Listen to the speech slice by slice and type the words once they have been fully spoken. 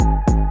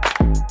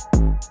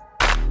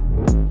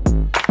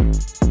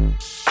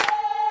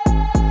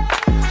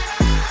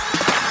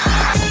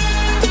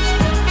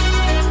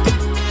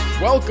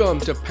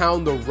Welcome to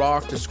Pound the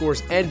Rock, the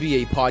Scores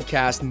NBA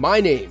podcast.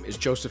 My name is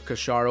Joseph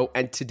Casciaro,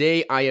 and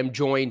today I am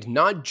joined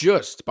not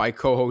just by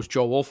co-host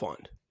Joe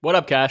Wolfond. What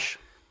up, Cash?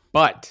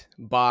 But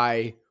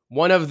by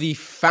one of the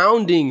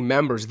founding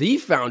members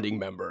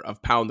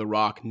of Pound the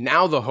Rock,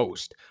 now the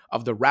host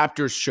of the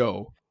Raptors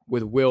show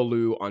with Will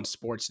Liu on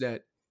Sportsnet.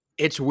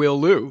 It's Will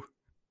Liu.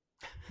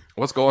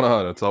 What's going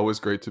on? It's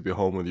always great to be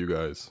home with you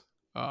guys.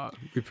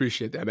 We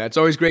appreciate that, man. It's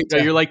always great.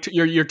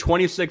 You're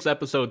 26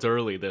 episodes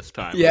early this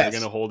time. Yes. We're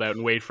going to hold out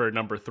and wait for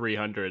number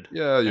 300.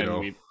 Yeah,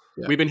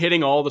 We've been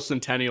hitting all the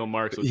centennial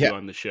marks with you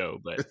on the show,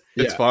 but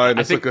it's fine.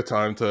 It's a good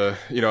time to,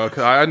 'cause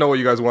I know what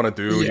you guys want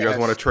to do. Yes. You guys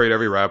want to trade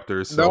every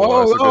Raptors. So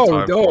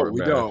we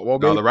don't. Well,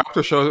 the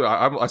Raptor show,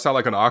 I sound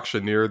like an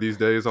auctioneer these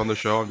days on the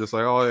show. I'm just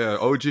like, oh yeah,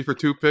 OG for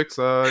 2 picks.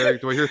 Do I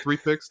hear 3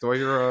 picks? Do I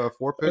hear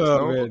 4 picks?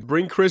 No. Man.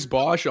 Bring Chris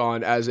Bosh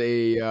on as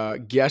a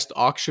guest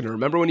auctioneer.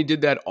 Remember when he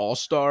did that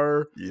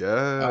All-Star?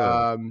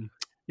 Yeah.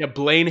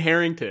 Blaine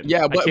Harrington.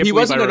 Yeah, but he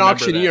wasn't an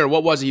auctioneer. That.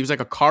 What was he? He was like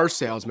a car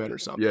salesman or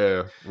something.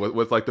 Yeah,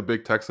 with like the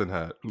big Texan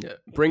hat. Yeah.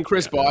 Bring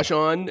Chris Bosh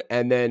on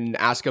and then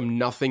ask him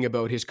nothing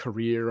about his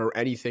career or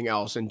anything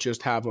else and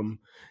just have him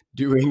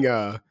doing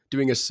a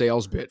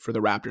sales bit for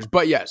the Raptors.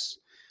 But yes,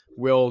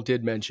 Will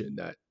did mention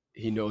that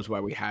he knows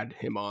why we had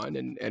him on.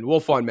 And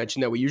Wolfond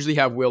mentioned that we usually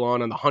have Will on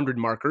the 100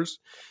 markers.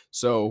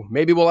 So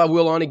maybe we'll have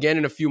Will on again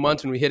in a few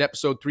months when we hit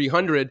episode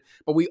 300.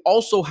 But we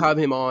also have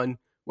him on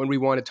when we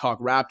want to talk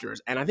Raptors.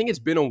 And I think it's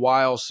been a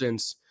while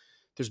since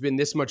there's been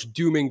this much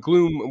doom and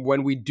gloom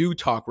when we do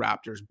talk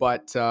Raptors,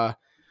 but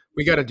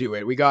we got to do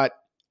it. We got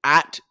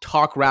at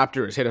Talk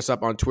Raptors hit us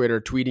up on Twitter,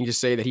 tweeting to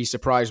say that he's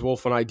surprised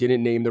Wolf and I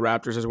didn't name the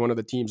Raptors as one of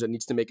the teams that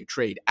needs to make a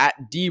trade. At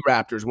D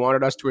Raptors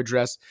wanted us to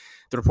address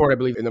the report, I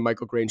believe, in the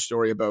Michael Grange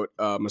story about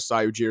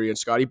Masai Ujiri and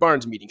Scotty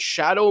Barnes meeting.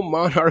 Shadow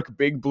Monarch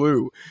Big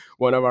Blue,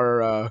 one of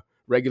our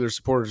regular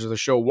supporters of the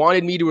show,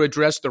 wanted me to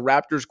address the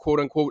Raptors'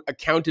 quote-unquote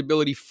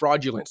accountability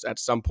fraudulence at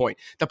some point.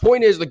 The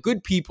point is, the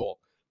good people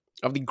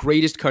of the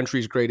greatest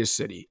country's greatest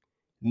city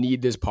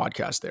need this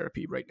podcast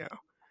therapy right now.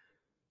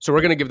 So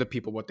we're going to give the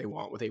people what they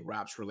want with a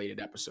Raps-related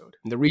episode.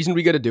 And the reason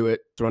we got to do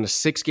it, they're on a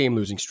 6-game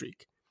losing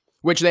streak,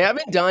 which they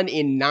haven't done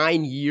in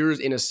 9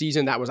 years in a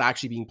season that was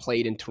actually being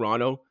played in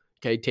Toronto.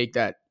 Okay, take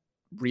that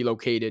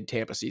relocated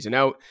Tampa season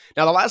out.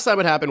 Now, the last time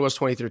it happened was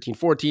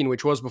 2013-14,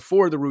 which was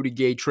before the Rudy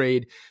Gay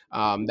trade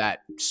that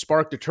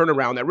sparked a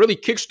turnaround that really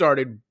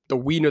kickstarted the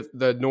We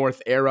the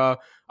North era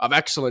of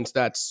excellence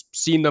that's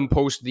seen them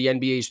post the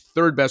NBA's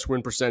third best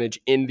win percentage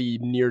in the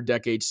near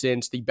decade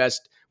since, the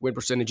best win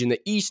percentage in the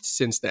East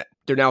since then.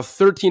 They're now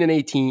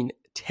 13-18,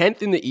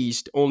 10th in the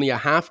East, only a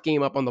half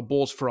game up on the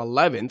Bulls for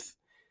 11th,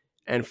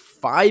 and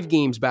 5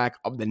 games back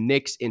of the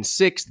Knicks in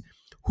 6th,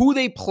 who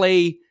they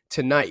play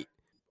tonight.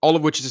 All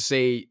of which is to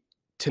say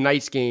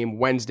tonight's game,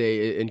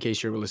 Wednesday, in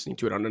case you're listening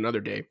to it on another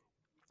day,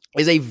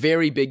 is a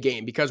very big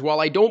game. Because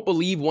while I don't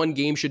believe one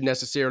game should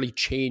necessarily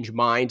change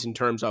minds in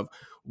terms of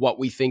what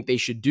we think they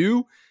should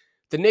do,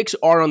 the Knicks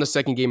are on the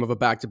second game of a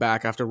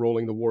back-to-back after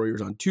rolling the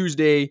Warriors on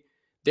Tuesday.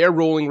 They're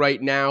rolling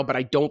right now, but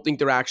I don't think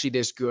they're actually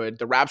this good.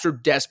 The Raps are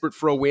desperate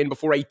for a win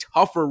before a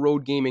tougher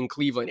road game in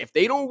Cleveland. If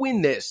they don't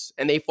win this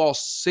and they fall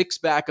 6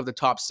 back of the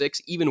top 6,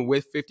 even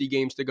with 50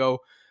 games to go,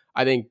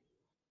 I think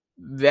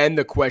then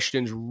the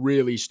questions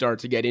really start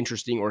to get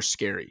interesting or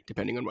scary,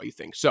 depending on what you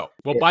think. So,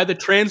 by the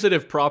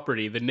transitive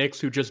property, the Knicks,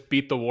 who just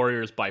beat the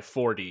Warriors by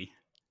 40,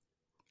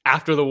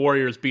 after the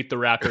Warriors beat the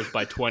Raptors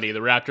by 20,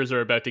 the Raptors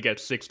are about to get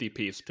 60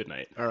 piece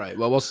tonight. All right.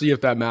 Well, we'll see if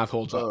that math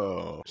holds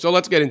up. So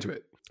let's get into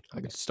it.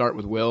 I can start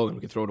with Will, and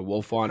we can throw to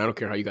Wolf on. I don't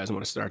care how you guys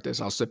want to start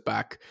this. I'll sit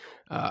back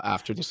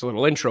after this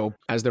little intro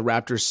as the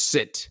Raptors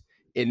sit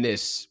in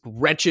this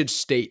wretched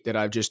state that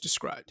I've just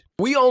described.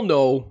 We all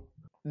know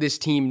this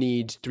team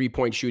needs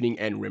 3-point shooting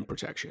and rim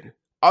protection.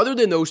 Other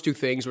than those 2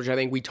 things, which I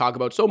think we talk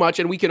about so much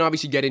and we can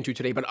obviously get into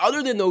today, but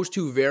other than those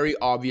 2 very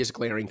obvious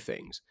glaring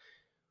things,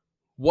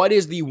 what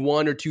is the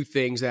 1 or 2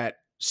 things that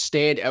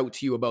stand out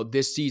to you about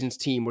this season's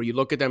team where you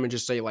look at them and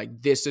just say, like,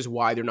 this is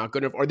why they're not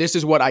good enough, or this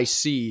is what I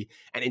see,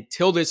 and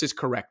until this is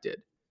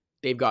corrected,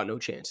 they've got no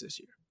chance this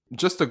year?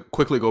 Just to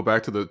quickly go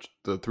back to the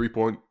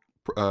 3-point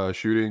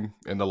shooting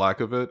and the lack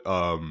of it,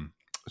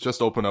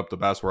 just open up the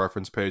basketball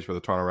reference page for the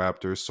Toronto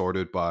Raptors,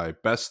 sorted by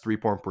best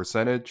 3-point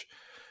percentage.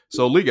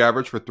 So league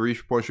average for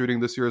 3-point shooting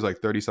this year is like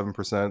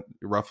 37%,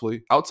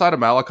 roughly. Outside of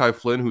Malachi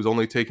Flynn, who's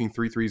only taking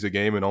 3 threes a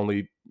game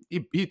and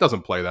he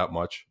doesn't play that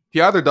much. He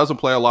either doesn't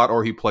play a lot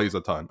or he plays a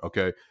ton,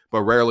 okay?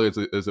 But rarely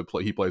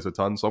he plays a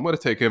ton, so I'm going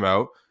to take him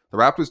out. The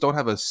Raptors don't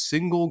have a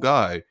single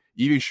guy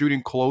even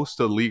shooting close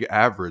to league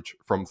average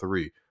from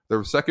 3.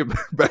 Their second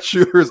best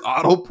shooter is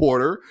Otto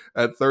Porter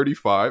at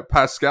 35.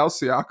 Pascal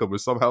Siakam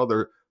is somehow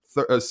their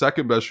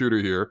second best shooter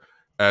here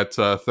at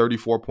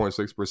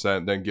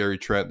 34.6%. Then Gary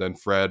Trent, then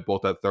Fred,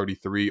 both at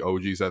 33.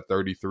 OG's at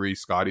 33.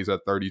 Scotty's at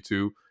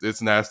 32.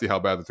 It's nasty how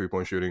bad the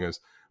 3-point shooting is.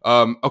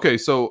 Okay,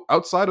 so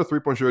outside of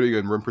 3-point shooting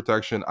and rim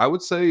protection, I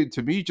would say,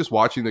 to me, just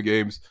watching the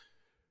games,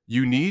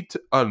 you need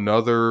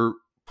another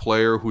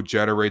player who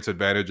generates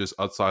advantages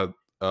outside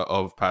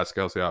of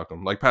Pascal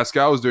Siakam. Like,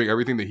 Pascal is doing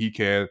everything that he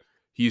can.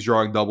 He's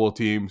drawing double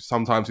teams.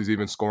 Sometimes he's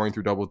even scoring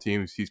through double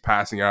teams. He's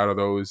passing out of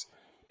those.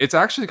 It's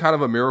actually kind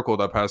of a miracle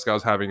that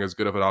Pascal's having as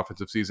good of an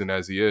offensive season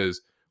as he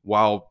is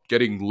while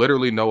getting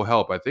literally no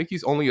help. I think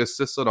he's only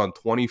assisted on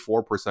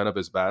 24% of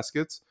his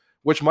baskets,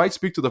 which might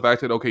speak to the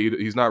fact that, okay,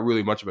 he's not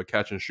really much of a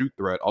catch and shoot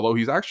threat, although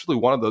he's actually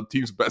one of the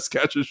team's best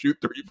catch and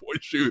shoot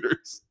 3-point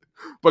shooters.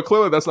 But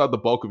clearly that's not the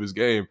bulk of his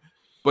game.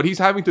 But he's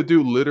having to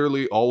do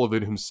literally all of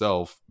it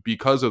himself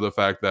because of the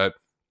fact that,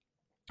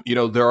 you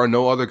know, there are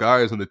no other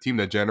guys on the team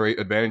that generate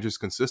advantages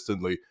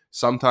consistently.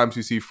 Sometimes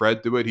you see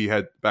Fred do it. He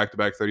had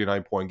back-to-back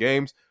 39-point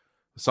games.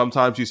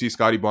 Sometimes you see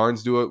Scotty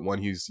Barnes do it when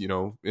he's, you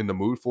know, in the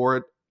mood for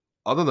it.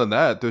 Other than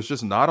that, there's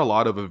just not a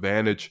lot of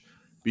advantage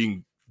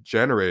being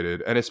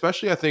generated. And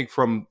especially, I think,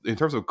 in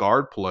terms of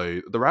guard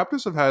play, the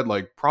Raptors have had,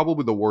 like,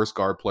 probably the worst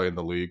guard play in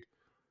the league.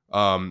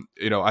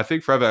 You know, I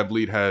think Fred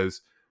VanVleet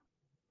has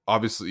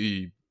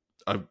obviously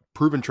a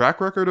proven track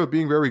record of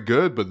being very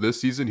good, but this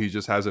season he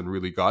just hasn't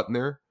really gotten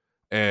there.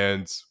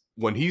 And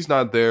when he's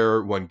not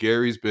there, when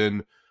Gary's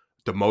been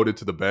demoted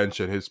to the bench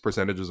and his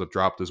percentages have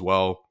dropped as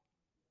well,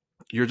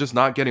 you're just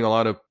not getting a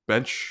lot of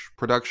bench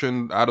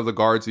production out of the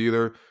guards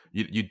either.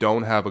 You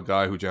don't have a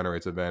guy who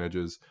generates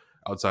advantages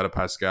outside of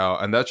Pascal,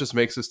 and that just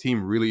makes this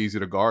team really easy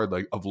to guard.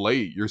 Like, of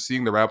late, you're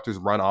seeing the Raptors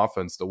run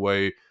offense the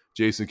way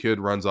Jason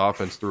Kidd runs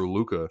offense through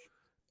Luka.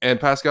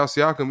 And Pascal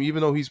Siakam, even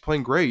though he's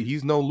playing great,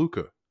 he's no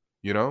Luka,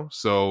 you know?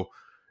 So,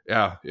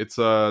 yeah, it's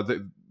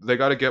they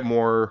got to get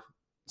more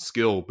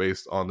skill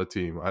based on the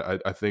team.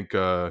 I think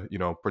you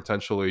know,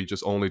 potentially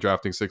just only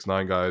drafting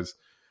 6'9" guys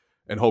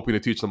and hoping to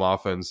teach them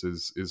offense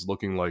is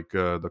looking like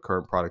the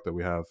current product that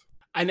we have.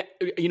 And,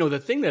 you know, the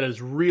thing that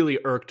has really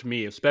irked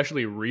me,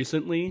 especially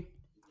recently,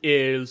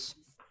 is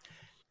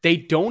they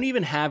don't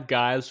even have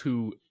guys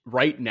who,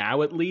 right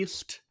now at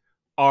least,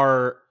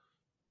 are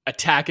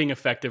attacking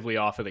effectively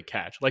off of the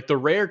catch. Like, the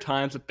rare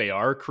times that they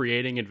are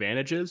creating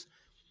advantages,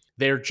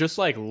 they're just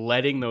like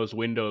letting those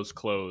windows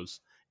close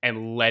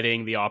and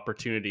letting the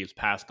opportunities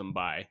pass them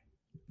by.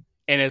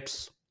 And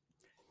it's,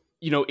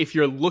 you know, if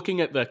you're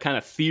looking at the kind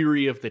of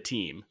theory of the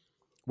team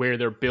where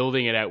they're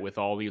building it out with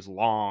all these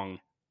long,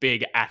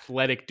 big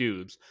athletic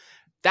dudes,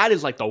 that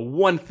is like the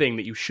one thing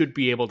that you should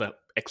be able to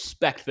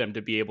expect them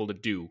to be able to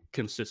do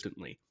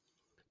consistently.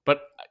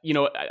 But, you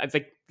know, I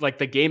think like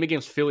the game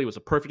against Philly was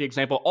a perfect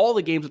example. All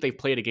the games that they've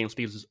played against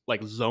these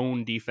like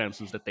zone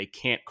defenses that they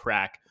can't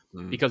crack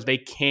because they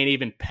can't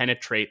even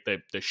penetrate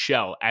the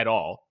shell at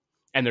all.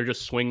 And they're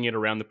just swinging it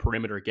around the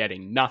perimeter,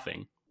 getting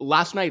nothing.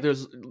 Last night,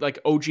 there's like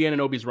OG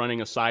Anunoby's running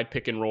a side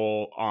pick and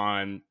roll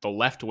on the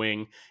left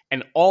wing.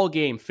 And all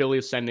game, Philly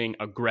is sending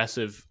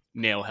aggressive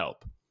nail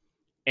help.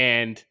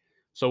 And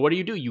so what do?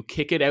 You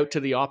kick it out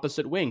to the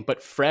opposite wing.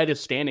 But Fred is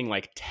standing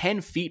like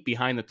 10 feet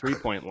behind the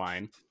 3-point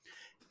line.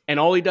 And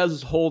all he does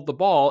is hold the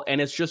ball,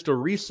 and it's just a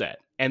reset.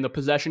 And the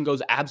possession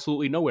goes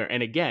absolutely nowhere.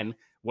 And again,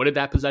 what did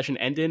that possession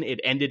end in?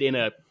 It ended in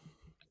a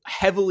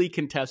heavily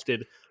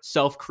contested,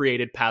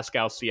 self-created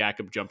Pascal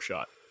Siakam jump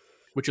shot,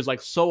 which is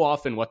like so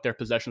often what their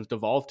possessions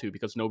devolve to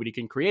because nobody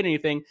can create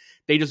anything.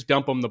 They just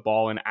dump him the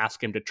ball and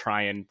ask him to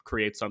try and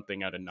create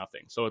something out of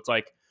nothing. So it's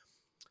like,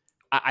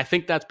 I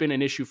think that's been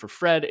an issue for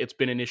Fred. It's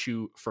been an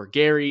issue for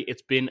Gary.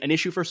 It's been an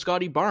issue for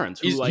Scotty Barnes.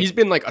 He's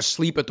been like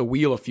asleep at the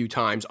wheel a few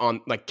times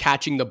on like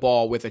catching the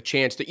ball with a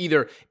chance to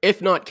either,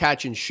 if not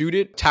catch and shoot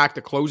it, tack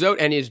the closeout,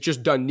 and has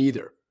just done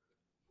neither.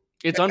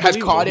 It's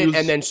unbelievable. Has caught it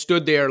and then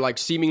stood there like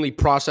seemingly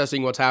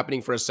processing what's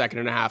happening for a second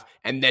and a half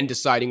and then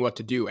deciding what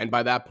to do. And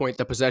by that point,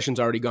 the possession's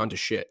already gone to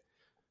shit.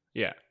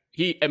 Yeah.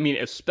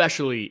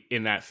 Especially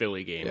in that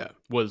Philly game,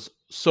 was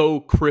so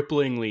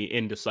cripplingly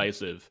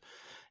indecisive.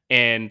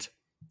 And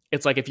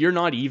it's like, if you're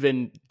not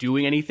even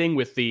doing anything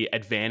with the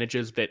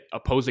advantages that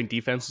opposing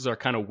defenses are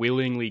kind of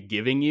willingly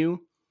giving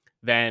you,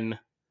 then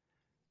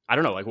I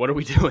don't know, like, what are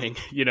we doing?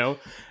 You know?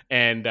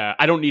 And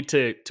I don't need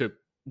to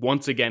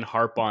once again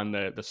harp on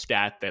the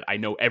stat that I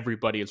know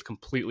everybody is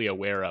completely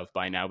aware of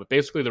by now, but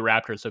basically the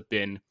Raptors have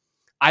been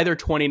either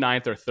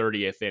 29th or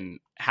 30th in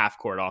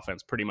half-court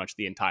offense pretty much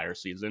the entire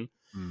season.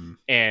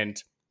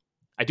 And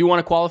I do want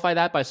to qualify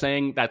that by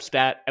saying that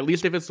stat, at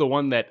least if it's the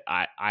one that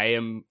I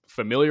am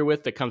familiar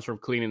with that comes from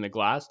cleaning the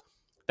glass,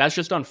 that's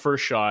just on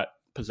first shot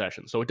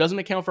possession. So it doesn't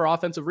account for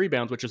offensive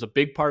rebounds, which is a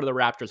big part of the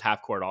Raptors'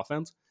 half-court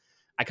offense.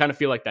 I kind of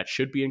feel like that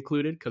should be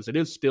included because it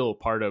is still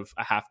part of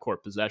a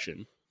half-court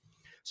possession.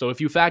 So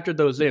if you factored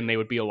those in, they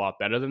would be a lot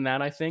better than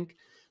that, I think.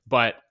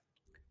 But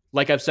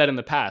like I've said in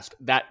the past,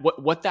 that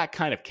what that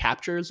kind of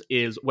captures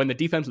is when the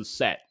defense is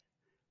set,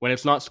 when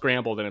it's not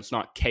scrambled and it's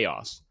not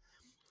chaos,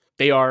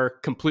 they are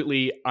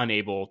completely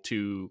unable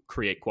to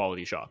create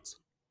quality shots.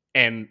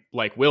 And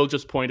like Will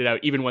just pointed out,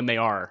 even when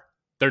they're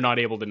not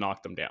able to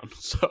knock them down.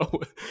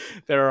 So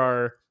there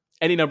are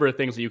any number of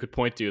things that you could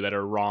point to that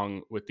are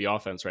wrong with the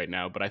offense right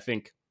now. But I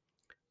think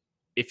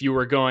if you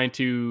were going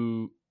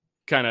to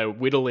kind of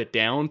whittle it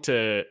down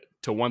to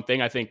one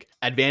thing, I think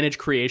advantage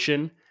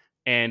creation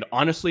and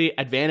honestly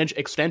advantage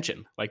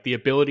extension, like the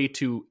ability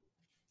to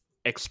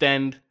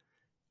extend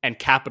and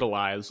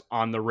capitalize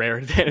on the rare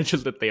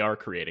advantages that they are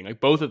creating. Like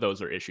both of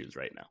those are issues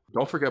right now.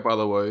 Don't forget, by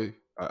the way,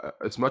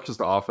 As much as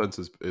the offense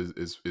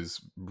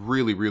is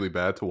really really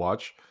bad to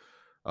watch,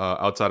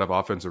 outside of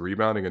offensive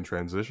rebounding and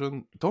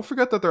transition, don't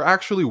forget that they're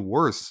actually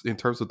worse in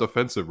terms of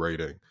defensive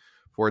rating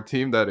for a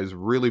team that is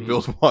really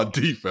built on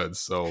defense.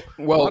 So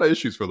a lot of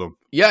issues for them.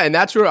 Yeah, and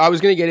that's where I was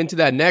going to get into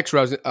that next.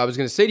 Where I was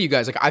going to say to you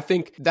guys, like, I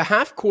think the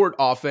half court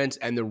offense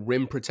and the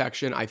rim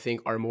protection, I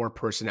think, are more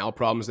personnel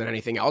problems than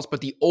anything else.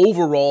 But the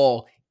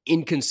overall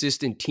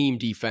inconsistent team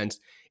defense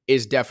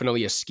is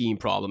definitely a scheme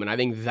problem. And I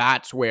think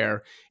that's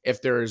where,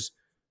 if there's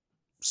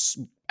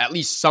at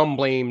least some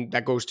blame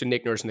that goes to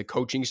Nick Nurse and the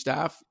coaching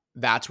staff,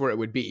 that's where it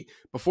would be.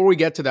 Before we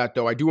get to that,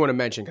 though, I do want to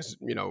mention, because,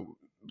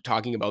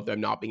 talking about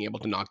them not being able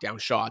to knock down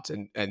shots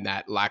and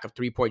that lack of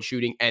three-point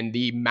shooting and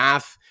the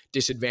math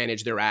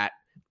disadvantage they're at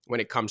when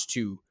it comes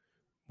to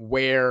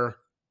where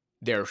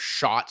their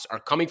shots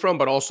are coming from,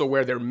 but also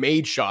where their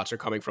made shots are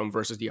coming from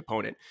versus the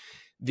opponent.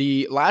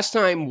 The last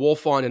time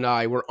Wolfon and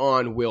I were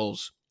on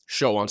Will's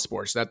show on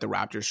Sportsnet, the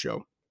Raptors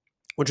show,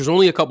 which was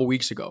only a couple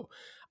weeks ago,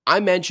 I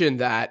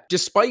mentioned that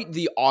despite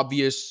the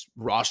obvious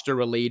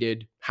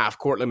roster-related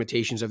half-court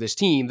limitations of this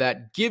team,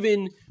 that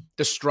given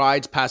the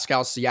strides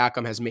Pascal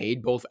Siakam has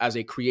made, both as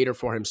a creator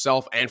for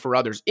himself and for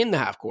others in the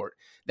half-court,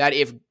 that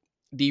if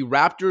the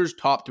Raptors'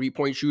 top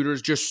three-point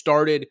shooters just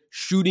started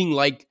shooting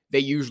like they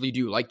usually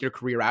do, like their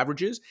career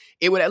averages,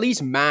 it would at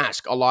least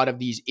mask a lot of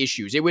these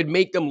issues. It would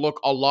make them look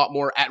a lot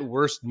more, at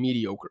worst,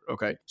 mediocre,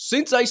 okay?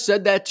 Since I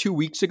said that 2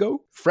 weeks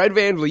ago, Fred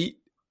VanVleet,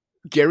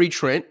 Gary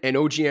Trent, and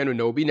OG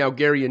Anunoby. Now,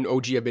 Gary and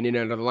OG have been in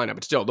and out of the lineup,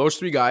 but still, those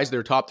three guys,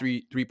 their top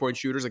three-point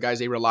shooters, the guys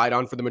they relied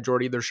on for the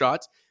majority of their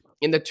shots,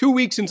 in the 2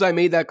 weeks since I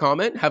made that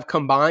comment, have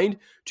combined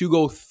to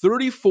go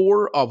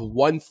 34 of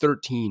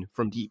 113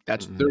 from deep.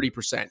 That's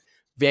 30%.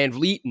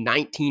 VanVleet,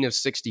 19 of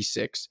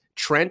 66.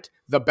 Trent,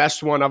 the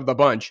best one of the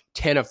bunch,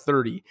 10 of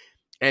 30.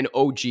 And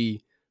OG,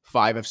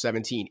 5 of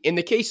 17. In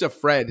the case of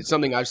Fred, it's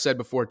something I've said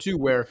before too,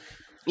 where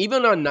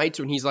even on nights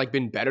when he's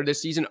been better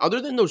this season,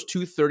 other than those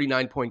 2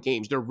 39-point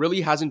games, there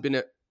really hasn't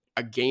been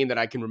a game that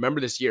I can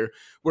remember this year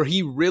where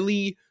he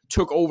really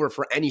took over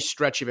for any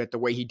stretch of it the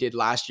way he did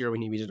last year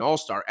when he was an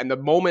all-star. And the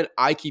moment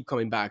I keep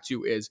coming back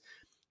to is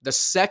the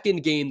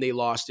second game they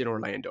lost in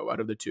Orlando out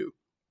of the two,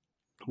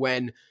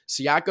 when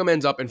Siakam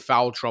ends up in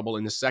foul trouble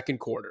in the second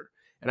quarter.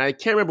 And I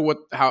can't remember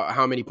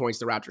how many points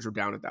the Raptors were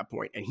down at that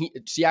point. And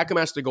Siakam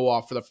has to go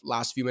off for the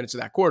last few minutes of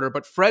that quarter,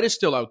 but Fred is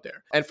still out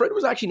there. And Fred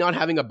was actually not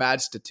having a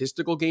bad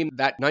statistical game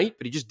that night,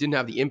 but he just didn't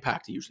have the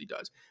impact he usually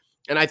does.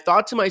 And I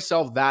thought to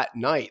myself that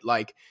night,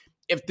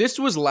 if this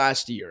was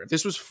last year, if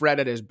this was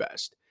Fred at his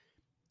best,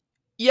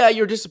 yeah,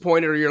 you're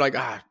disappointed, or you're like,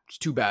 it's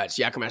too bad,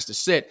 Siakam has to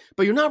sit,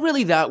 but you're not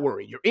really that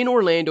worried. You're in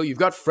Orlando, you've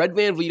got Fred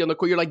VanVleet on the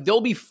court, you're like,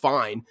 they'll be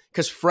fine,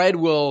 because Fred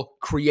will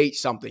create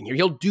something here.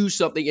 He'll do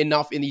something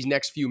enough in these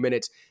next few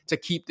minutes to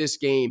keep this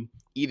game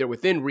either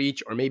within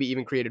reach or maybe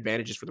even create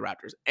advantages for the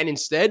Raptors. And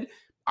instead,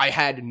 I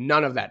had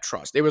none of that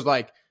trust. It was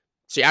like,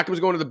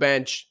 Siakam's going to the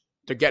bench,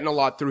 they're getting a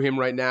lot through him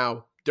right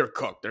now, they're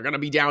cooked. They're going to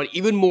be down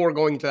even more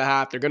going into the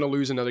half. They're going to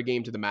lose another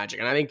game to the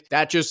Magic. And I think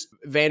that just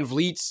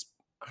VanVleet's,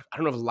 I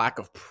don't know if lack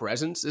of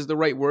presence is the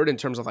right word in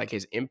terms of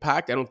his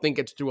impact. I don't think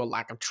it's through a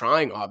lack of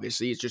trying,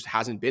 obviously. It just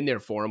hasn't been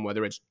there for him,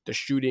 whether it's the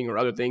shooting or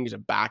other things, a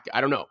back,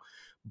 I don't know.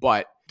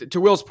 But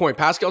to Will's point,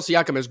 Pascal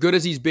Siakam, as good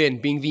as he's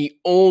been, being the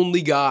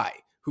only guy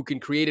who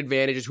can create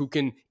advantages, who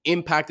can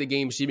impact the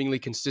game seemingly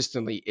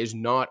consistently, is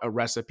not a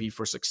recipe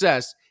for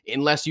success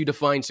unless you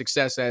define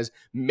success as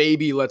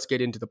maybe let's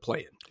get into the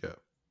play-in. Yeah.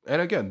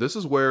 And again, this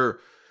is where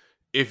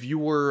if you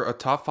were a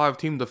top 5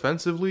 team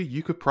defensively,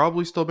 you could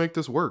probably still make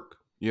this work.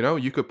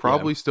 You could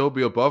probably still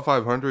be above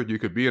 500. You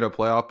could be in a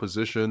playoff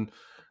position.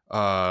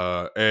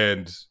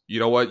 And you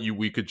know what?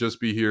 We could just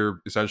be here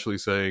essentially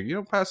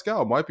saying,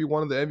 Pascal might be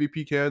one of the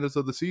MVP candidates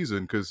of the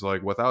season because,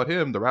 without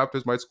him, the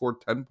Raptors might score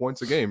 10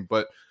 points a game.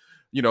 But,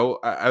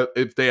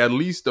 if they at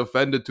least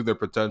defended to their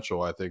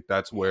potential, I think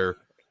that's where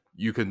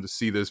you can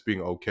see this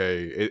being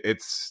okay.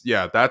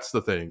 That's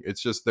the thing.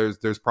 It's just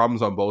there's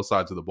problems on both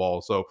sides of the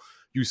ball. So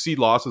you see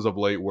losses of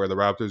late where the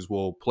Raptors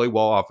will play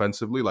well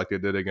offensively like they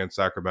did against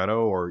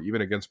Sacramento or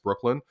even against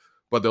Brooklyn,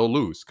 but they'll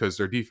lose because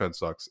their defense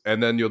sucks.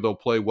 And then they'll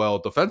play well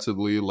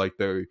defensively like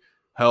they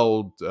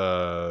held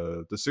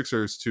the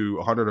Sixers to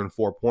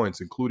 104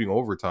 points, including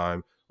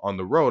overtime on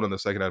the road on the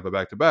second half of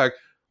back-to-back,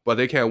 but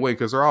they can't win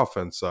because their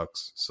offense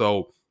sucks.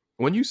 So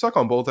when you suck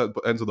on both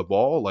ends of the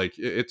ball,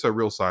 it's a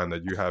real sign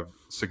that you have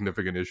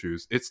significant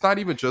issues. It's not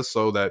even just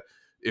so that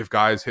if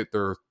guys hit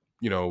their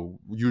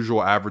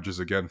usual averages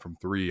again from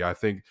 3, I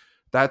think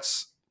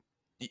that's,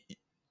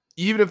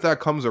 even if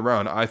that comes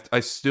around, I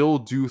still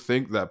do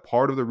think that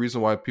part of the reason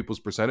why people's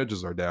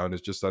percentages are down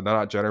is just that they're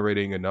not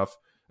generating enough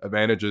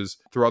advantages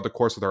throughout the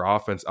course of their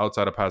offense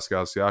outside of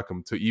Pascal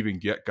Siakam to even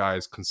get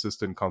guys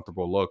consistent,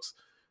 comfortable looks.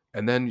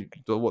 And then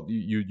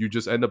you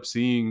just end up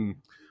seeing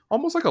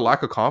almost like a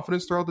lack of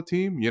confidence throughout the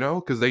team,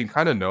 because they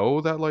kind of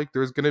know that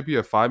there's going to be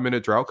a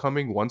 5-minute drought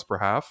coming once per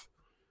half.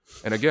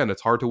 And again,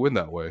 it's hard to win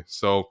that way.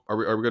 So are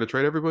we going to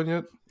trade everyone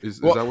yet? Is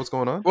that what's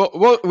going on?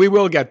 Well, we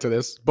will get to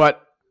this,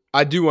 but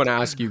I do want to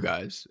ask you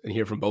guys and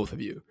hear from both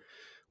of you.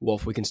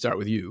 Wolf, we can start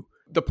with you.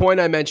 the point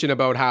I mentioned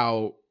about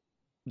how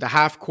the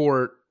half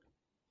court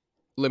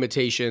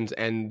limitations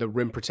and the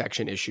rim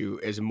protection issue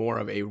is more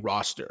of a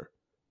roster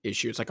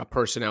issue. It's like a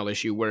personnel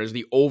issue, whereas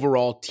the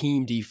overall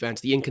team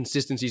defense, the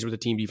inconsistencies with the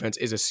team defense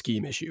is a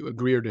scheme issue.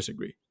 Agree or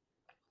disagree?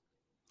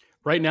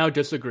 Right now,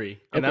 disagree.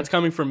 And that's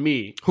coming from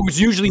me. Who's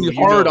usually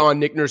hard on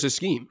Nick Nurse's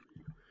scheme.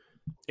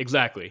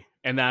 Exactly.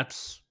 And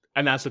that's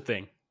the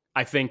thing.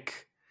 I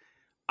think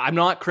I'm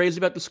not crazy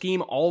about the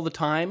scheme all the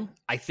time.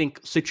 I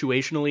think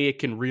situationally it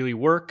can really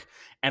work.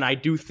 And I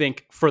do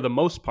think for the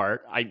most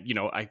part,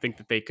 I think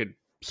that they could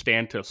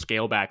stand to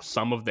scale back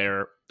some of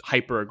their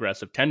hyper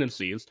aggressive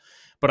tendencies.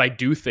 But I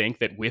do think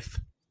that with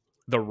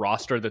the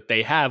roster that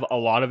they have, a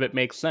lot of it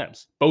makes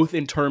sense, both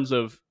in terms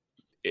of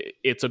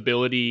its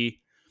ability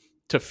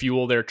to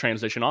fuel their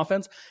transition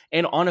offense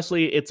and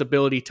honestly, its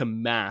ability to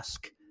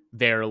mask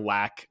their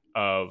lack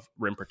of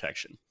rim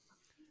protection.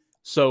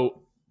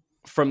 So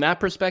from that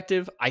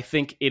perspective, I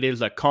think it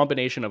is a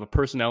combination of a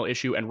personnel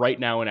issue and right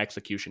now an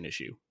execution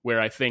issue, where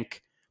I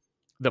think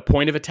the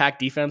point of attack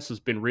defense has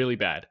been really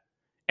bad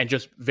and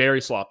just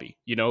very sloppy.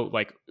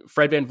 Like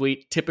Fred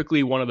VanVleet,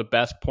 typically one of the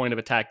best point of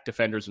attack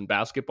defenders in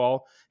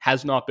basketball,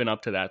 has not been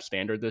up to that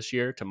standard this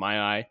year, to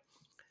my eye.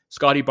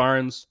 Scotty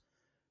Barnes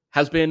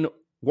has been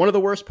one of the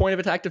worst point of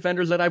attack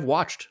defenders that I've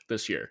watched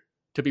this year,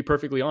 to be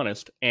perfectly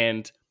honest.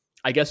 And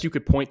I guess you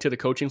could point to the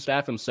coaching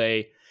staff and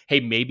say, hey,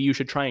 maybe you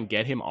should try and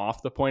get him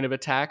off the point of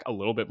attack a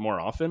little bit more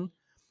often,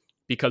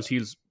 because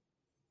he's,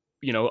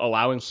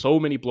 allowing so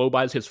many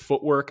blow-bys. His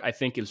footwork, I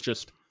think, is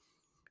just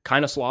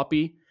kind of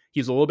sloppy.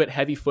 He's a little bit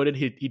heavy-footed.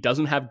 He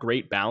doesn't have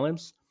great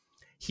balance.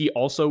 He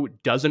also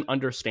doesn't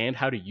understand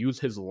how to use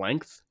his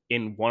length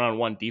in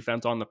one-on-one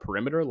defense on the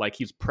perimeter. Like,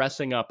 he's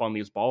pressing up on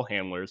these ball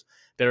handlers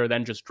that are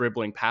then just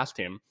dribbling past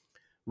him,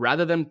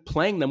 rather than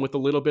playing them with a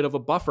little bit of a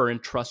buffer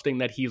and trusting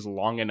that he's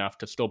long enough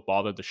to still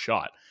bother the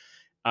shot.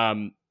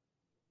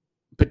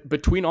 But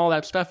between all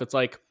that stuff, it's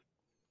like,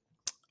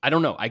 I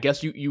don't know. I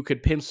guess you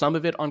could pin some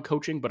of it on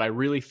coaching, but I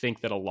really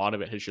think that a lot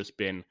of it has just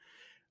been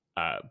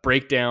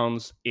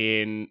breakdowns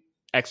in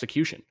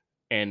execution.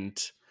 And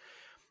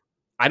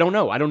I don't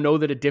know. I don't know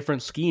that a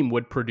different scheme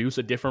would produce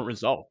a different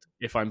result,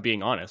 if I'm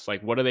being honest.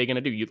 Like, what are they going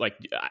to do?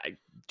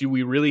 Do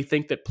we really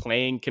think that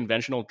playing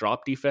conventional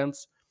drop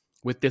defense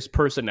with this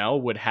personnel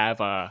would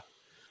have a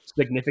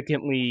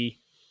significantly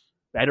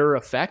better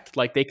effect?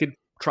 Like, they could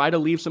try to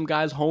leave some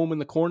guys home in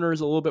the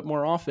corners a little bit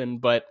more often,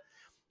 but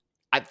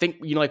I think,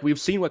 like, we've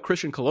seen what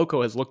Christian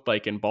Koloko has looked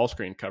like in ball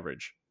screen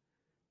coverage,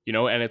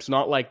 and it's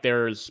not like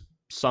there's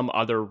some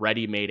other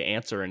ready-made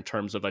answer in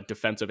terms of a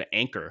defensive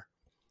anchor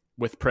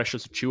with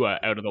Precious Achiuwa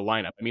out of the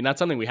lineup. I mean, that's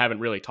something we haven't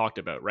really talked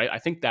about, right? I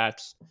think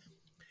that's,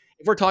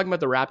 if we're talking about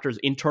the Raptors'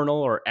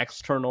 internal or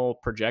external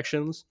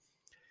projections,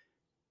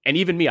 and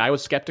even me, I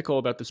was skeptical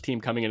about this team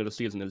coming into the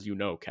season, as you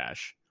know,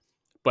 Cash.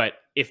 But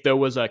if there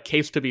was a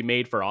case to be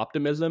made for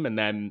optimism and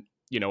then,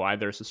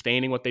 either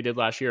sustaining what they did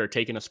last year or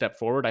taking a step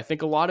forward, I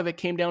think a lot of it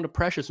came down to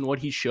Precious and what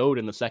he showed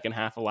in the second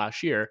half of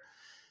last year.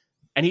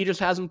 And he just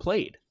hasn't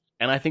played.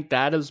 And I think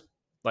that is,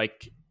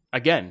 like,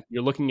 again,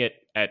 you're looking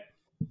at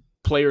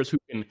players who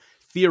can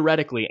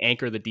theoretically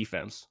anchor the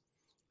defense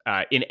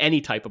in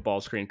any type of ball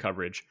screen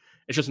coverage.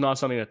 It's just not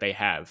something that they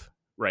have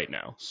right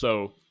now.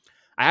 So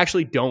I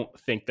actually don't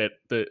think that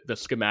the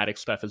schematic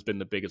stuff has been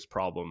the biggest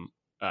problem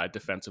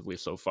defensively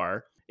so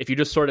far. If you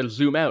just sort of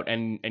zoom out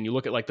and you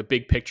look at, like, the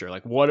big picture,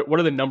 like, what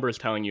are the numbers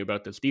telling you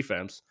about this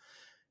defense?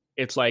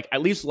 It's like,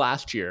 at least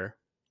last year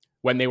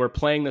when they were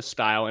playing this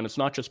style, and it's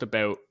not just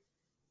about,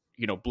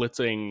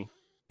 blitzing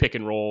pick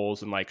and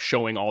rolls and, like,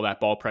 showing all that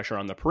ball pressure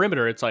on the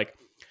perimeter. It's like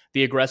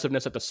the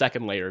aggressiveness at the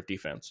second layer of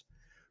defense,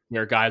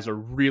 where guys are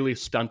really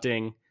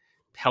stunting,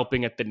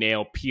 helping at the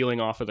nail, peeling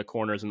off of the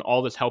corners, and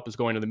all this help is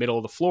going to the middle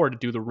of the floor to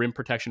do the rim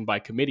protection by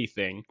committee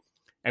thing.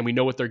 And we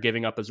know what they're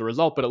giving up as a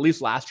result, but at least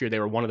last year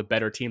they were one of the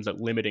better teams at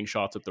limiting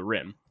shots at the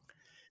rim.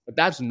 But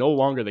that's no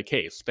longer the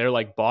case. They're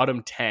like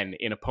bottom 10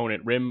 in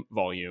opponent rim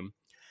volume.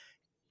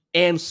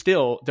 And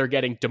still, they're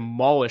getting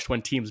demolished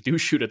when teams do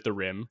shoot at the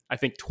rim. I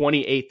think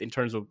 28th in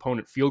terms of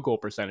opponent field goal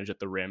percentage at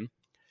the rim.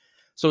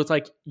 So it's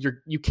like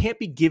you can't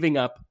be giving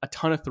up a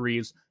ton of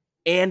threes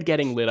and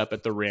getting lit up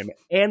at the rim,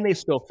 and they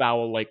still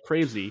foul like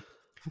crazy.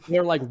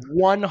 They're like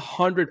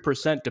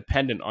 100%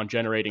 dependent on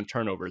generating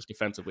turnovers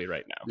defensively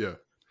right now.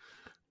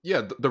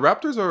 Yeah, the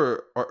Raptors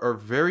are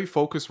very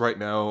focused right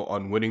now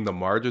on winning the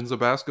margins of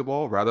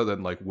basketball rather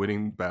than, like,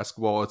 winning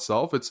basketball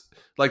itself. It's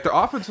like their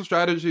offensive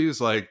strategy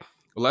is like,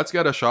 let's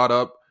get a shot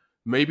up.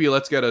 Maybe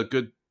let's get a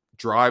good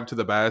drive to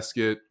the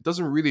basket. It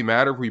doesn't really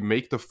matter if we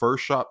make the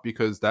first shot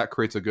because that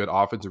creates a good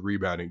offensive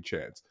rebounding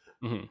chance.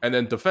 Mm-hmm. And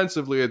then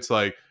defensively, it's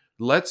like,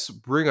 let's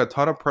bring a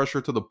ton of pressure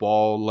to the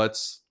ball.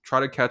 Let's try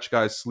to catch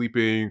guys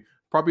sleeping,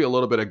 probably a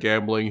little bit of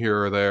gambling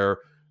here or there.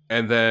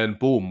 And then,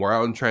 boom, we're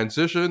out in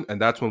transition, and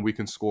that's when we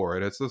can score.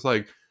 And it's just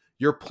like,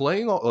 you're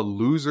playing a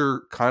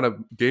loser kind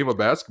of game of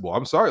basketball.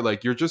 I'm sorry.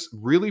 Like, you're just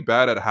really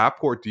bad at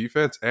half-court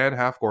defense and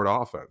half-court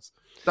offense.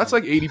 That's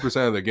like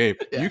 80% of the game.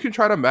 Yeah. You can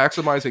try to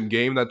maximize and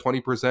game that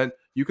 20%.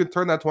 You can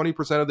turn that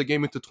 20% of the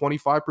game into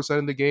 25%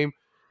 of the game.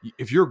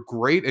 If you're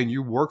great and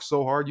you work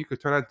so hard, you could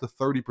turn that into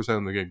 30%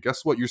 of the game.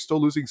 Guess what? You're still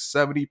losing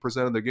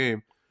 70% of the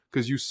game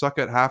because you suck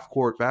at half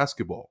court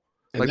basketball.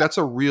 And That's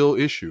a real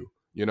issue,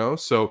 you know?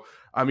 So,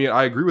 I mean,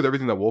 I agree with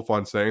everything that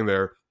Wolfon's saying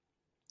there.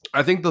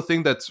 I think the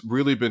thing that's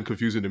really been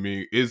confusing to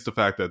me is the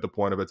fact that the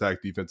point of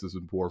attack defense has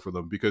been poor for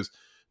them, because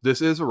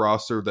this is a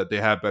roster that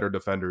they have better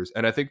defenders.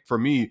 And I think for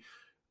me,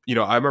 you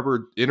know, I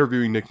remember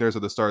interviewing Nick Nurse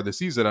at the start of the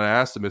season, and I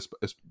asked him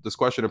this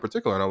question in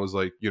particular, and I was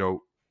like, you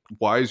know,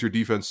 why is your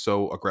defense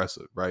so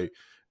aggressive, right?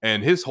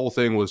 And his whole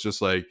thing was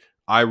just like,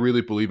 I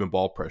really believe in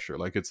ball pressure.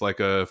 Like, it's like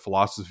a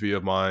philosophy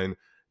of mine.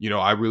 You know,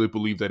 I really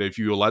believe that if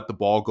you let the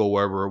ball go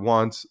wherever it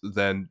wants,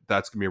 then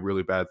that's going to be a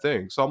really bad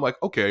thing. So I'm like,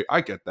 okay, I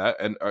get that.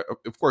 And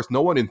of course,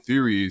 no one in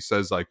theory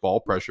says like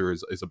ball pressure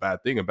is a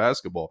bad thing in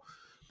basketball.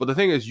 But the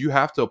thing is, you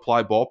have to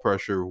apply ball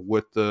pressure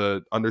with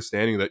the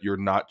understanding that you're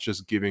not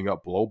just giving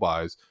up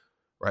blow-bys,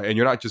 right? And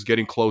you're not just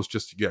getting close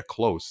just to get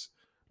close.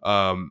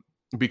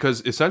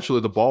 Because essentially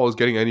the ball is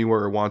getting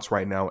anywhere it wants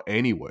right now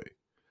anyway.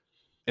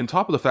 On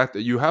top of the fact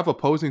that you have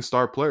opposing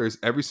star players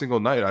every single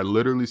night, I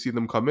literally see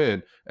them come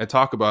in and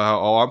talk about how,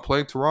 oh, I'm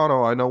playing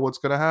Toronto, I know what's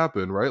going to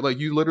happen, right? Like,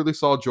 you literally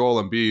saw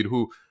Joel Embiid,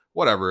 who,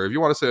 whatever, if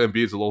you want to say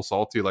Embiid's a little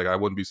salty, like, I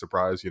wouldn't be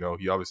surprised. You know,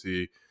 he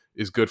obviously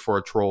is good for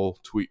a troll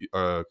tweet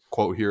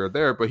quote here or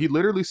there, but he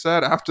literally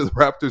said after the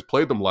Raptors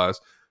played them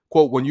last,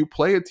 quote, when you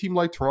play a team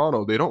like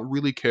Toronto, they don't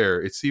really care.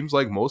 It seems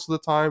like most of the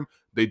time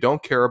they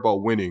don't care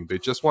about winning. They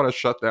just want to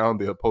shut down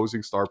the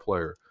opposing star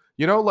player.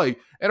 You know, like,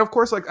 and of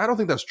course, like, I don't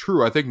think that's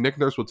true. I think Nick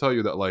Nurse will tell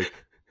you that, like,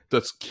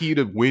 the key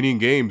to winning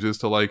games is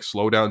to, like,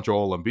 slow down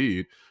Joel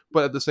Embiid.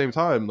 But at the same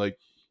time, like,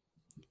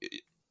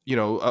 you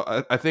know,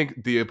 I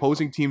think the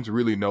opposing teams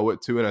really know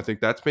it too. And I think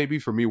that's maybe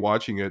for me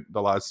watching it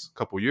the last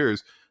couple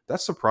years,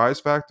 that surprise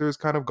factor is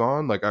kind of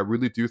gone. Like, I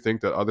really do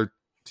think that other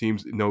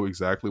teams know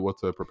exactly what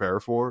to prepare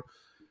for.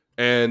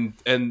 And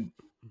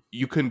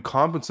you can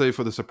compensate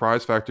for the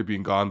surprise factor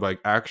being gone by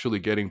actually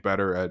getting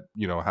better at,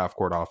 you know, half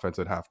court offense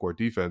and half court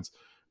defense.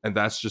 And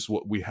that's just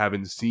what we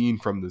haven't seen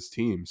from this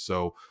team.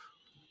 So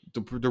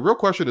the real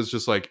question is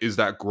just like, is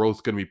that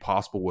growth going to be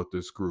possible with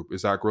this group?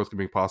 Is that growth going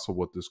to be possible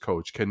with this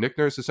coach? Can Nick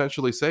Nurse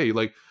essentially say,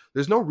 like,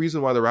 there's no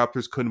reason why the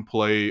Raptors couldn't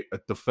play a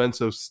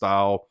defensive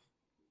style,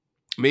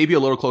 maybe a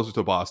little closer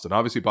to Boston.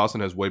 Obviously,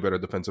 Boston has way better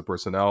defensive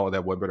personnel, they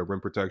have way better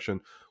rim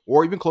protection,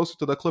 or even closer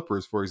to the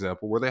Clippers, for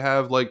example, where they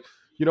have, like,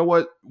 you know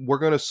what, we're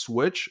going to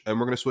switch, and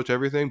we're going to switch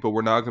everything, but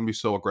we're not going to be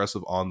so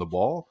aggressive on the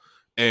ball.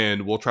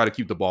 And we'll try to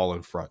keep the ball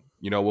in front.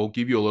 You know, we'll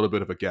give you a little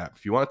bit of a gap.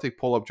 If you want to take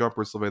pull-up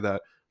jumpers, stuff like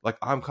that, like,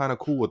 I'm kind of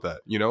cool with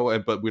that, you know.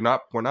 And but we're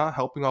not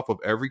helping off of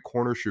every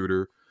corner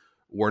shooter.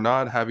 We're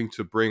not having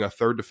to bring a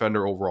third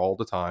defender over all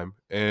the time.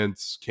 And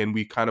can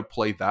we kind of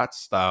play that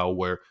style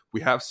where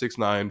we have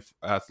 6'9"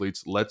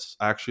 athletes? Let's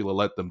actually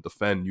let them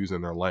defend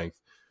using their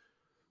length.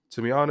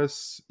 To be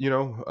honest, you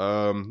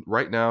know,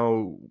 right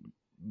now,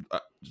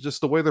 just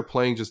the way they're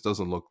playing just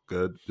doesn't look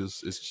good.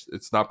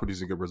 It's not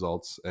producing good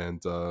results.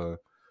 And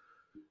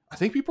I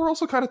think people are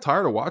also kind of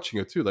tired of watching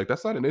it too. Like,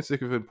 that's not an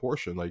insignificant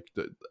portion. Like,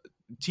 the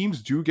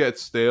teams do get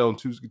stale and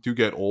teams do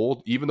get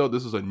old, even though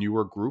this is a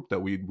newer group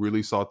that we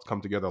really saw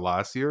come together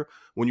last year.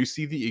 When you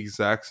see the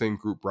exact same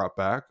group brought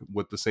back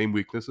with the same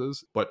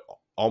weaknesses, but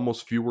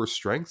almost fewer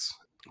strengths,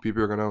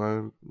 people are going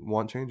to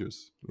want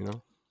changes, you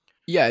know?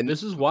 Yeah, and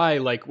This is why,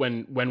 like,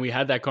 when we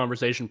had that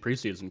conversation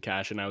preseason,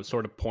 Cash, and I was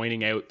sort of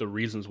pointing out the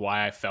reasons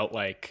why I felt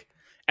like,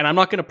 and I'm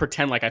not going to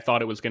pretend like I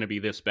thought it was going to be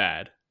this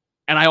bad.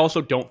 And I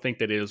also don't think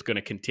that it is going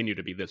to continue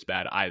to be this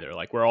bad either.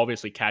 Like, we're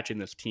obviously catching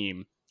this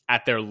team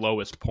at their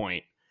lowest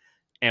point,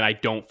 and I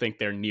don't think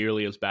they're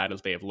nearly as bad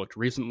as they have looked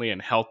recently, and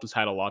health has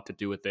had a lot to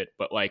do with it.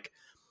 But, like,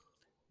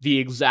 the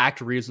exact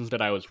reasons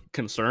that I was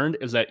concerned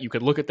is that you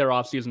could look at their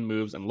offseason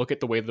moves and look at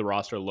the way the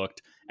roster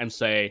looked and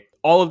say,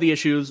 all of the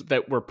issues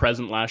that were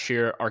present last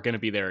year are going to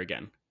be there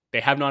again.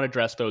 They have not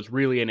addressed those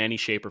really in any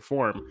shape or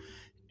form.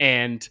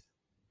 And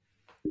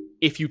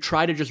if you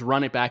try to just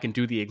run it back and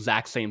do the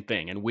exact same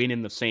thing and win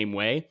in the same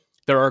way,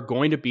 there are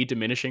going to be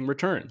diminishing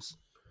returns.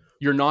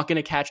 You're not going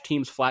to catch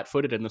teams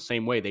flat-footed in the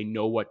same way. They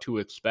know what to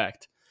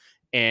expect.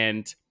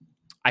 And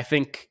I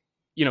think,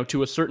 you know,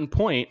 to a certain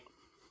point,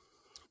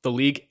 the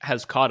league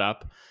has caught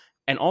up.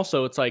 And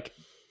also, it's like,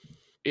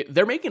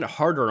 they're making it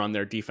harder on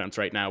their defense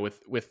right now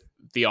with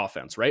the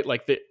offense, right?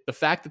 Like, the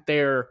fact that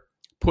they're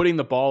putting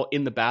the ball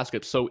in the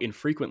basket so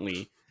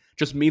infrequently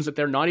just means that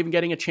they're not even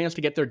getting a chance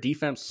to get their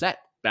defense set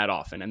that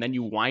often. And then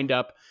you wind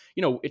up,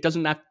 you know, it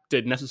doesn't have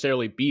to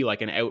necessarily be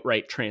like an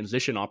outright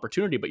transition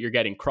opportunity, but you're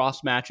getting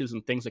cross matches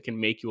and things that can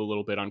make you a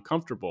little bit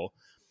uncomfortable.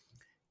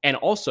 And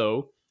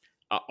also,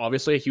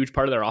 obviously, a huge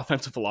part of their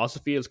offensive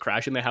philosophy is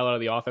crashing the hell out of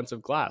the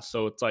offensive glass.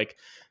 So it's like,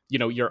 you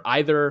know, you're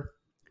either,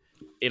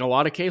 in a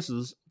lot of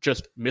cases,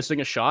 just missing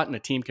a shot and a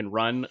team can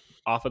run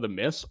off of the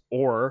miss,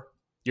 or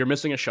you're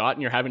missing a shot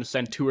and you're having to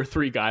send 2 or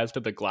 3 guys to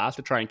the glass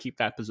to try and keep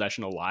that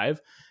possession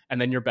alive. And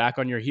then you're back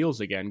on your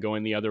heels again,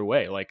 going the other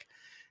way. Like,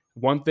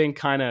 one thing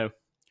kind of,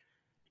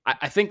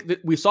 I think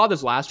that we saw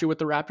this last year with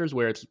the Raptors,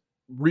 where it's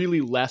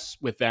really less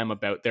with them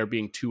about there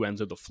being 2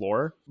 ends of the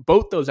floor.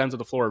 Both those ends of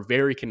the floor are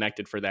very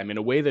connected for them in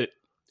a way that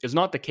is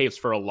not the case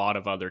for a lot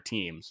of other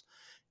teams.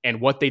 And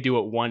what they do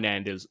at one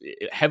end is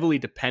heavily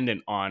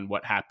dependent on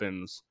what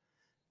happens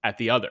at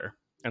the other.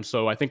 And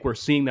so I think we're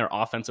seeing their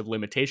offensive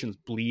limitations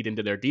bleed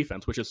into their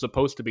defense, which is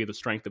supposed to be the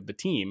strength of the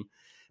team.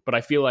 But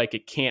I feel like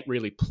it can't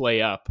really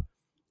play up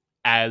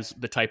as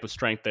the type of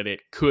strength that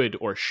it could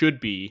or should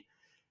be,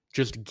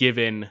 just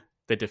given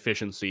the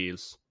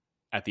deficiencies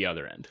at the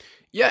other end.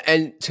 Yeah,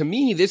 and to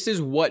me, this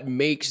is what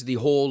makes the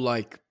whole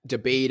like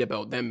debate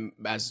about them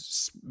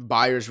as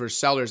buyers versus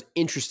sellers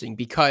interesting,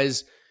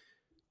 because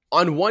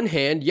on one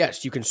hand,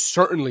 yes, you can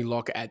certainly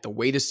look at the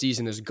way the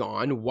season has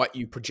gone, what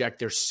you project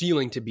their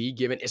ceiling to be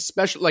given,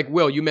 especially like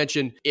Will, you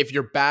mentioned if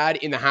you're bad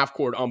in the half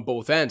court on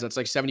both ends, that's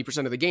like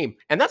 70% of the game.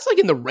 And that's like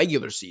in the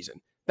regular season.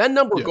 That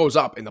number goes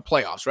up in the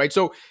playoffs, right?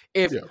 So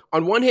if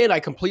on one hand, I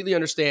completely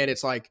understand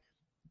it's like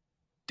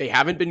they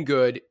haven't been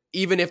good.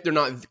 Even if they're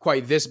not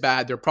quite this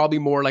bad, they're probably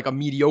more like a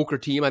mediocre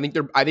team. I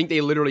think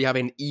they literally have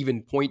an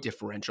even point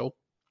differential.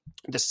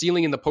 The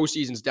ceiling in the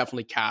postseason is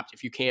definitely capped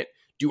if you can't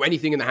do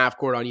anything in the half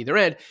court on either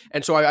end.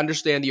 And so I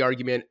understand the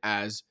argument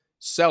as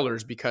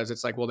sellers, because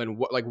it's like, well, then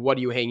what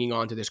are you hanging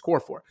on to this core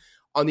for?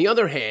 On the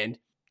other hand,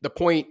 the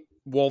point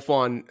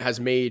Wolfon has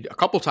made a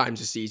couple times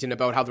this season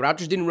about how the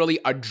Raptors didn't really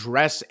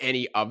address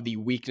any of the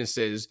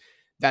weaknesses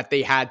that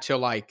they had to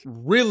like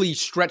really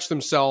stretch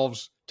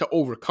themselves to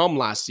overcome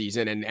last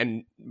season,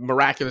 and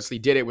miraculously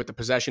did it with the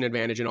possession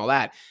advantage and all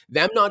that.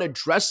 Them not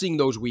addressing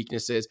those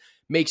weaknesses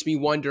makes me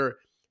wonder,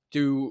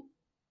 do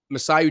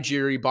Masai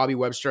Ujiri, Bobby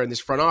Webster, and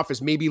this front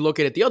office maybe look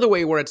at it the other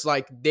way, where it's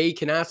like they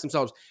can ask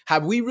themselves,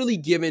 have we really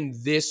given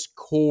this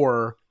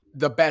core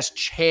the best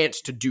chance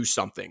to do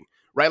something,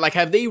 right? Like,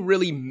 have they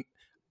really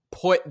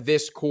put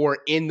this core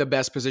in the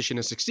best position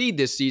to succeed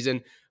this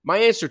season? My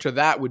answer to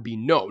that would be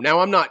no. Now,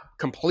 I'm not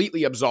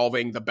completely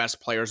absolving the best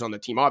players on the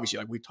team. Obviously,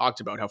 like we talked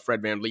about how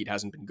Fred VanVleet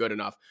hasn't been good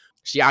enough.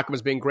 Siakam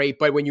has been great,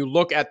 but when you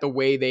look at the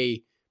way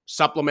they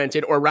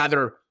supplemented, or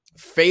rather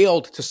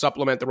failed to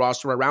supplement the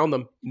roster around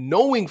them,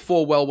 knowing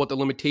full well what the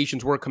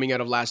limitations were coming out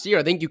of last year,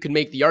 I think you can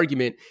make the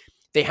argument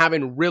they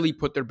haven't really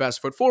put their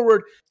best foot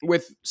forward.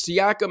 With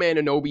Siakam,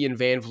 Anunoby, and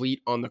VanVleet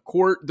on the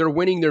court, they're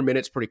winning their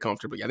minutes pretty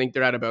comfortably. I think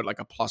they're at about like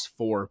a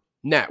 +4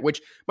 net,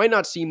 which might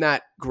not seem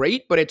that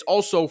great, but it's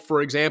also,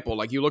 for example,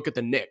 like you look at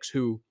the Knicks,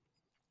 who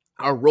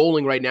are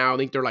rolling right now. I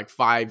think they're like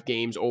 5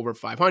 games over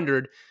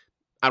 500.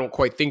 I don't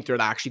quite think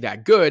they're actually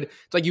that good.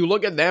 It's like you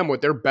look at them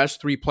with their best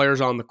 3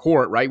 players on the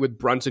court, right? With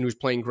Brunson, who's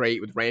playing great,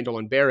 with Randall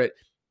and Barrett,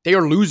 they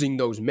are losing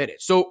those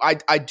minutes. So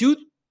I do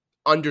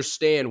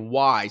understand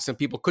why some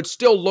people could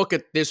still look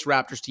at this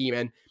Raptors team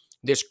and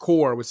this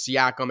core with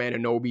Siakam,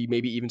 Anunoby,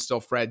 maybe even still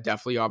Fred,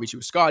 definitely obviously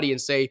with Scotty,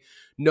 and say,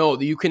 no,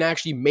 that you can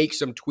actually make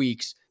some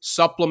tweaks,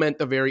 supplement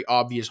the very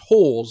obvious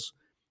holes,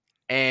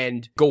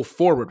 and go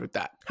forward with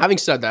that. Having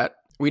said that,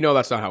 we know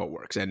that's not how it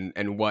works,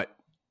 and what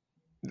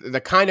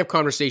the kind of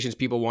conversations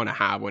people want to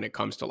have when it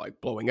comes to like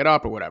blowing it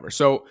up or whatever.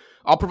 So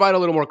I'll provide a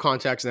little more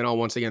context, and then I'll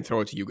once again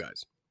throw it to you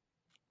guys.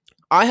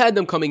 I had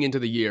them coming into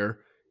the year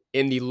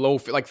in the low,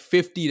 like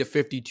 50 to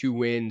 52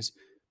 wins,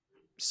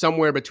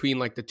 somewhere between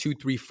like the 2,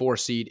 3, 4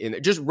 seed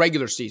in just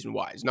regular season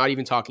wise, not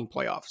even talking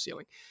playoff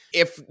ceiling.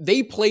 If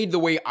they played the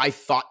way I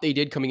thought they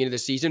did coming into the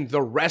season,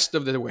 the rest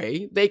of the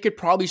way, they could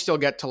probably still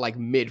get to like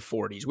mid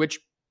 40s, which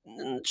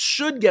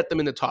should get them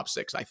in the top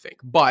 6, I think.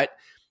 But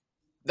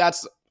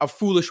that's a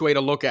foolish way to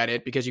look at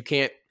it, because you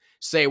can't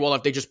say, well,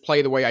 if they just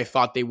play the way I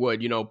thought they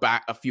would,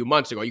 back a few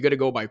months ago, you got to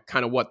go by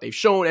kind of what they've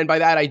shown. And by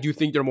that, I do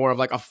think they're more of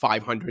like a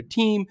 500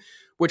 team,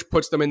 which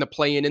puts them in the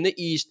play-in in the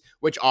East,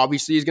 which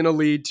obviously is going to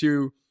lead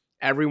to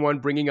everyone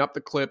bringing up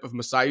the clip of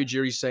Masai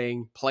Ujiri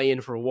saying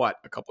play-in for what?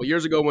 A couple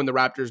years ago when the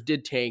Raptors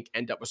did tank,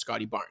 end up with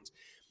Scotty Barnes.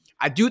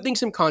 I do think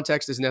some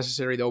context is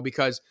necessary, though,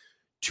 because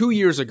 2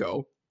 years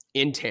ago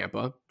in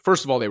Tampa,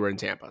 first of all, they were in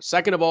Tampa.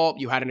 Second of all,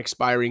 you had an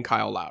expiring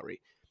Kyle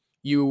Lowry.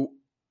 You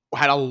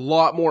had a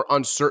lot more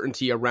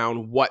uncertainty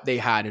around what they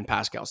had in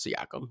Pascal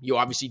Siakam. You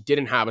obviously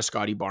didn't have a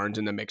Scotty Barnes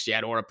in the mix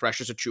yet, or a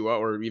Precious Achiuwa,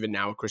 or even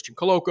now a Christian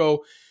Koloko.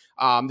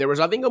 There was,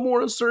 I think, a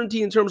more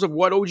uncertainty in terms of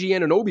what OG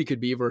Anunoby could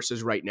be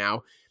versus right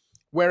now.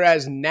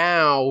 Whereas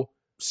now,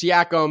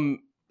 Siakam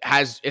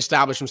has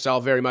established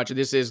himself very much.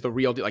 This is the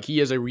real deal. Like, he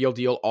is a real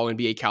deal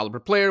All-NBA caliber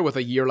player with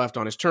a year left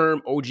on his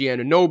term. OG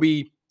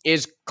Anunoby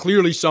is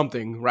clearly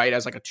something, right?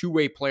 As like a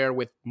two-way player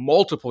with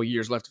multiple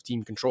years left of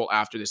team control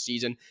after this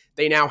season.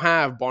 They now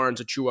have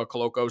Barnes, Achiuwa,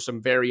 Koloko,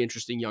 some very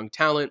interesting young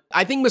talent.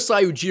 I think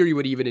Masai Ujiri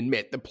would even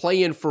admit the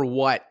play-in for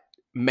what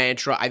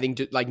mantra, I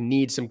think, like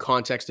needs some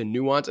context and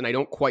nuance. And I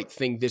don't quite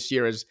think this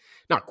year is,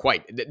 not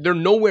quite, they're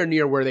nowhere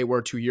near where they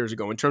were 2 years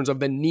ago in terms of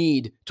the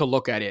need to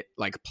look at it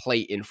like play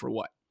in for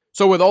what.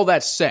 So with all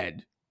that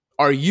said,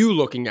 are you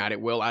looking at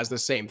it, Will, as the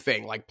same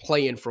thing, like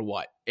play in for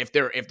what? If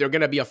they're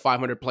going to be a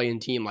 500 play-in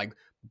team, like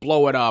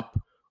blow it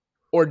up,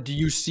 or do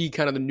you see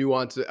kind of the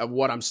nuance of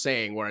what I'm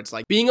saying, where it's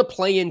like being a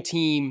play-in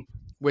team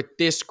with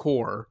this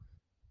core,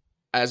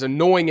 as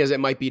annoying as it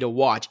might be to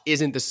watch,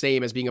 isn't the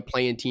same as being a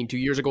play-in team 2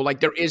 years ago?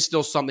 Like, there is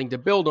still something to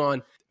build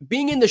on.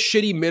 being in the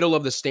shitty middle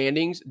of the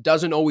standings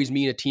doesn't always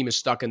mean a team is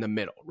stuck in the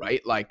middle,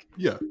 right? Like,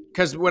 Yeah.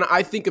 because when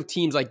I think of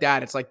teams like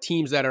that, it's like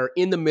teams that are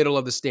in the middle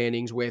of the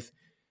standings with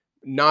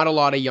not a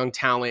lot of young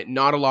talent,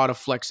 not a lot of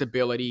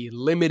flexibility,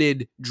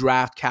 limited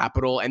draft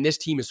capital, and this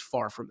team is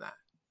far from that.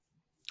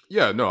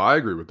 Yeah, no, I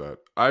agree with that.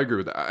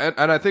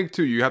 And I think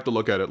too, you have to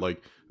look at it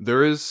like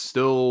there is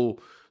still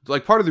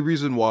like part of the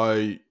reason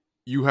why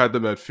you had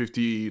them at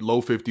 50,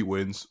 low 50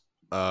 wins,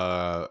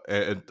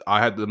 and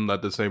I had them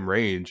at the same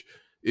range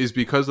is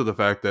because of the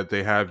fact that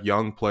they have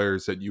young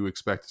players that you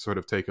expect to sort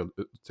of take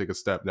a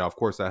step. Now, of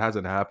course, that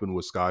hasn't happened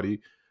with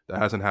Scotty, that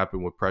hasn't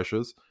happened with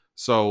Precious,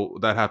 so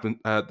that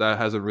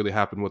hasn't really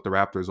happened with the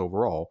Raptors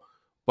overall.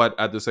 But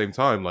at the same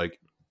time, like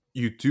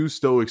you do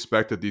still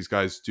expect that these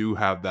guys do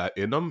have that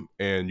in them,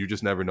 and you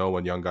just never know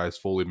when young guys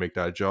fully make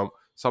that jump.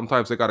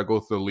 Sometimes they got to go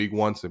through the league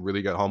once and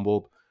really get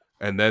humbled,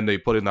 and then they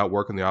put in that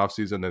work in the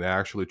offseason and they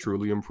actually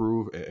truly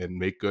improve and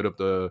make good of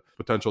the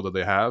potential that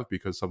they have,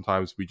 because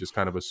sometimes we just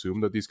kind of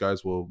assume that these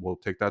guys will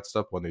take that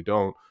step when they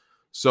don't.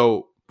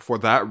 So for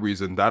that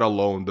reason, that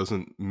alone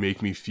doesn't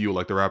make me feel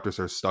like the Raptors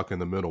are stuck in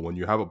the middle. When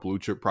you have a blue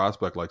chip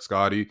prospect like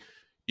Scotty,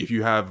 if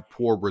you have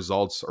poor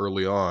results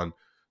early on,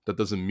 that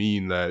doesn't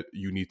mean that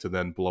you need to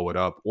then blow it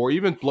up, or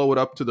even blow it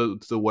up to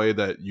the way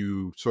that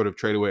you sort of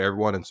trade away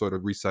everyone and sort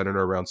of recenter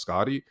around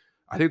Scotty.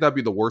 I think that'd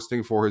be the worst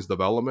thing for his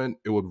development.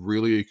 It would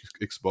really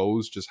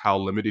expose just how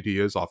limited he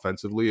is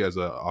offensively as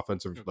an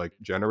offensive like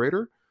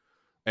generator.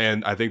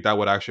 And I think that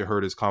would actually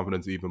hurt his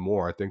confidence even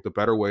more. I think the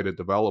better way to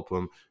develop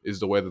him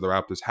is the way that the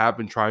Raptors have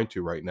been trying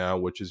to right now,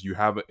 which is you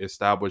have an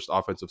established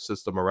offensive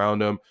system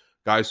around him,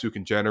 guys who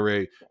can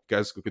generate,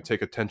 guys who can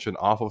take attention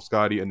off of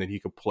Scotty, and then he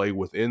can play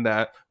within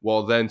that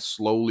while then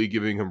slowly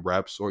giving him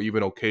reps, or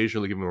even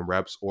occasionally giving him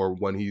reps, or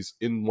when he's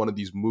in one of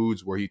these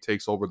moods where he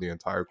takes over the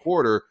entire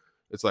quarter,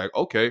 it's like,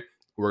 okay,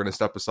 we're going to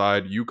step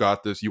aside. You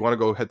got this. You want to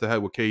go head to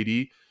head with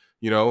KD,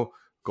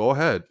 go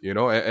ahead,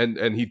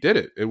 and he did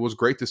it. It was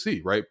great to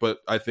see, right? But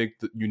I think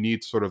that you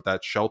need sort of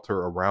that shelter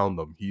around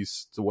them.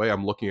 The way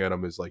I'm looking at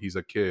him is like he's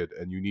a kid,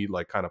 and you need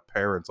like kind of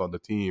parents on the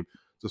team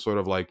to sort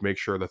of like make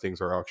sure that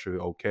things are actually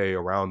okay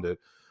around it.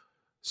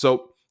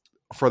 So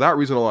for that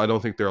reason alone, I don't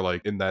think they're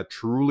like in that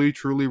truly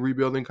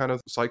rebuilding kind of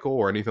cycle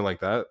or anything like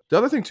that. The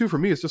other thing too for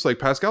me is just like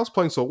Pascal's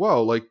playing so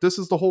well. Like this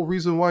is the whole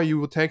reason why you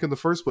would tank in the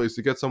first place,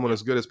 to get someone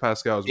as good as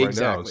Pascal is right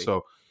now.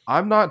 So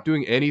I'm not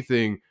doing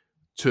anything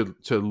to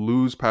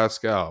lose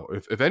Pascal.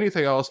 If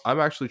anything else, I'm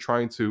actually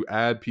trying to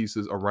add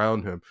pieces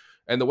around him.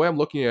 And the way I'm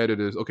looking at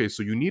it is, okay,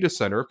 so you need a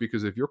center,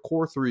 because if your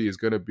core three is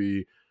going to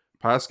be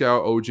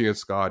Pascal, OG, and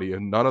Scotty,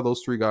 and none of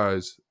those three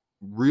guys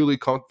really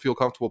feel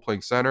comfortable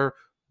playing center,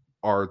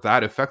 are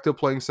that effective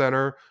playing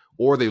center,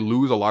 or they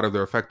lose a lot of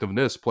their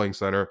effectiveness playing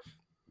center,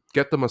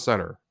 get them a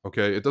center,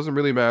 okay? It doesn't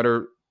really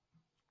matter.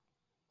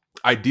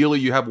 Ideally,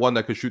 you have one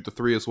that can shoot the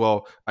three as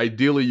well.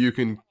 Ideally, you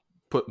can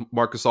put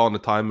Marc Gasol in the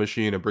time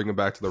machine and bring him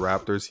back to the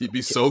Raptors. He'd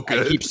be so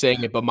good. I keep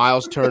saying it, but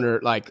Miles Turner,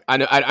 like, I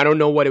don't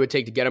know what it would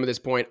take to get him at this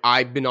point.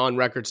 I've been on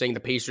record saying the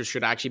Pacers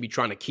should actually be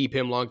trying to keep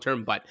him long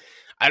term, but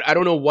I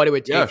don't know what it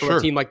would take for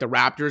a team like the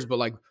Raptors, but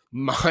like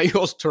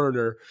Miles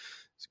Turner,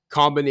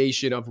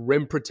 combination of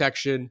rim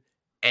protection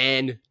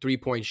and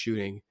 3-point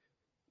shooting.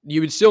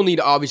 You would still need,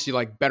 obviously,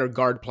 like better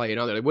guard play and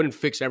other. It wouldn't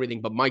fix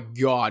everything, but my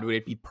God, would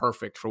it be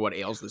perfect for what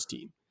ails this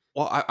team.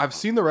 Well, I've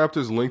seen the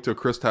Raptors linked to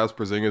Kristaps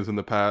Porzingis in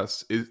the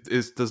past.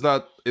 Is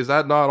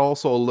that not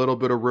also a little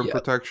bit of rim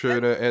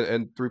protection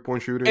and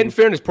 3-point shooting? In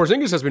fairness,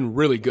 Porzingis has been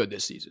really good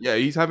this season. Yeah,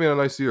 he's having a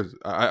nice year.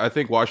 I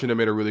think Washington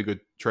made a really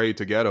good trade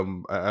to get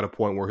him at a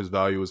point where his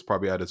value is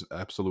probably at its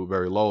absolute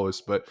very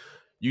lowest. But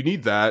you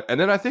need that. And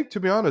then I think, to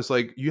be honest,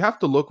 like you have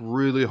to look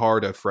really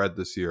hard at Fred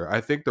this year.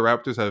 I think the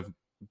Raptors have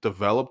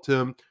developed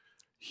him.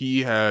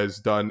 He has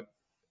done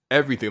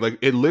everything. Like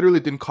it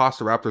literally didn't cost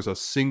the Raptors a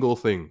single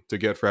thing to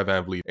get Fred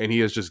VanVleet, and he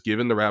has just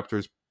given the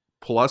Raptors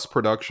plus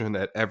production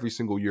at every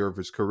single year of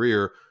his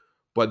career.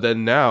 But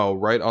then now,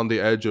 right on the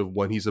edge of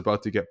when he's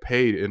about to get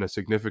paid in a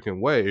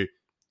significant way,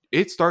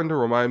 it's starting to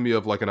remind me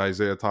of like an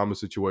Isaiah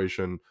Thomas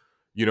situation,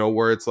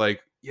 where it's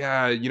like,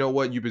 yeah, you know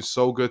what, you've been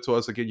so good to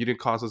us, again, you didn't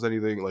cost us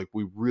anything, like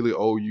we really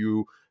owe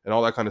you and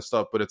all that kind of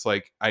stuff. But it's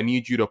like, I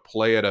need you to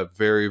play at a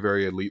very,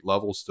 very elite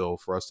level still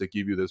for us to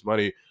give you this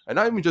money. And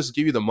not even just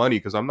give you the money,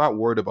 because I'm not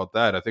worried about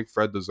that. I think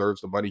Fred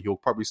deserves the money. He'll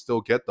probably still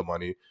get the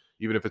money,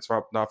 even if it's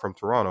not from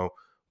Toronto.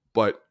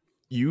 But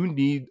you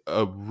need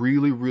a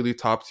really, really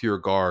top tier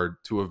guard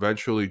to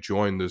eventually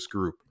join this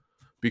group.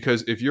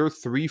 Because if you're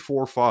 3,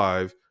 4,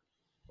 5,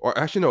 or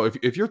actually no,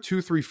 if you're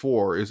 2, 3,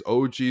 4 is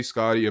OG,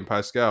 Scotty, and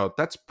Pascal,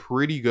 that's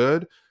pretty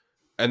good.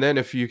 And then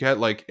if you get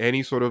like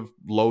any sort of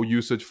low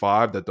usage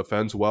 5 that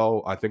defends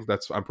well, I think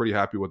I'm pretty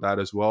happy with that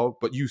as well.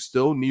 But you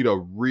still need a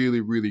really,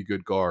 really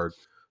good guard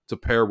to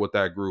pair with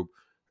that group.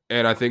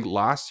 And I think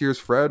last year's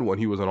Fred, when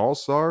he was an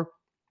all-star,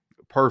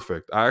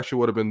 perfect. I actually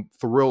would have been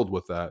thrilled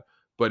with that.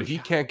 But if he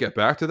can't get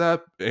back to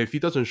that, if he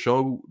doesn't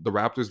show the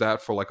Raptors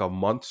that for like a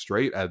month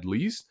straight at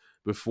least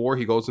before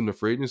he goes into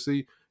free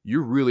agency,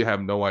 you really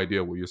have no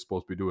idea what you're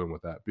supposed to be doing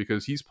with that,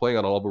 because he's playing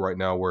at a level right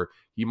now where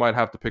he might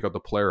have to pick up the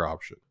player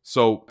option.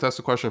 So that's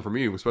the question for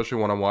me,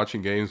 especially when I'm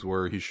watching games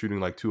where he's shooting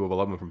like 2 of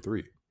 11 from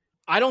 3.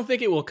 I don't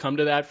think it will come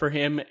to that for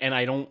him, and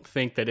I don't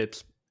think that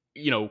it's,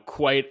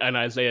 quite an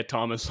Isaiah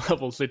Thomas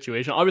level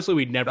situation. Obviously,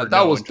 we'd never That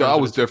know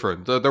was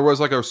different. There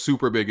was like a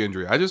super big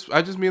injury. I just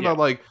mean that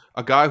like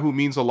a guy who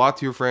means a lot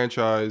to your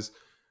franchise,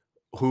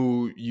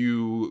 who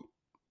you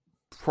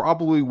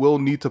probably will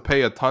need to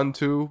pay a ton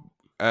to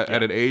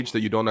at an age that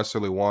you don't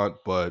necessarily want,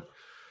 but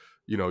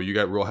you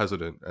get real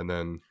hesitant, and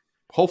then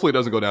hopefully it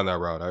doesn't go down that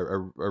route. I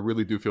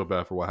really do feel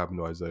bad for what happened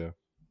to Isaiah.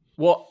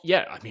 Well,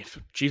 yeah, I mean,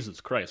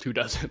 Jesus Christ, who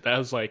doesn't? That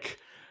was like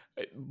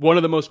one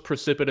of the most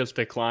precipitous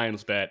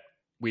declines that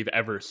we've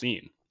ever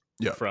seen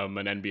from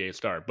an NBA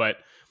star. But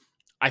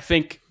I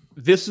think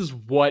this is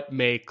what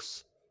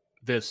makes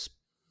this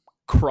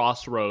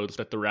crossroads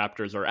that the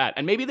Raptors are at.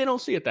 And maybe they don't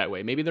see it that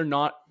way. Maybe they're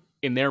not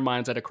in their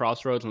minds at a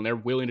crossroads and they're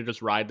willing to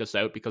just ride this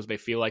out because they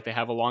feel like they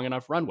have a long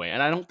enough runway.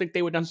 And I don't think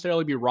they would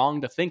necessarily be wrong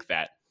to think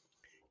that,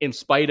 in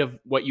spite of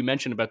what you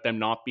mentioned about them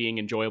not being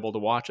enjoyable to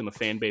watch and the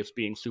fan base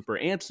being super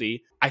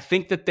antsy. I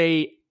think that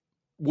they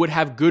would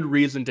have good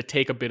reason to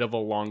take a bit of a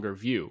longer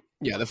view.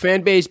 Yeah, the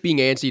fan base being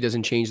antsy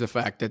doesn't change the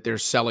fact that they're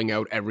selling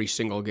out every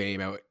single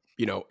game at,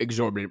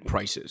 exorbitant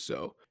prices.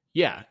 So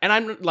yeah, and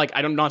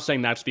I'm not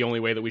saying that's the only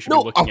way that we should be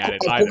looking at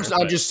it. Of course,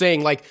 I'm just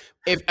saying, like,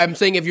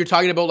 if you're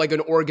talking about like an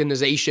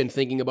organization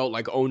thinking about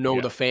like, oh no,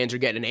 the fans are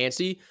getting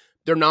antsy,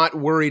 they're not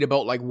worried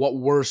about like what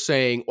we're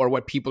saying or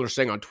what people are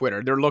saying on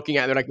Twitter. They're looking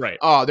at, they're like,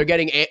 oh,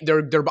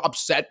 they're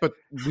upset, but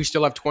we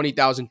still have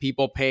 20,000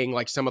 people paying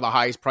like some of the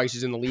highest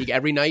prices in the league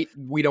every night.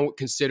 We don't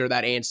consider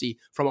that antsy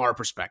from our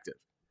perspective.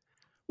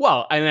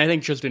 Well, and I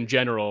think just in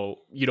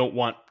general, you don't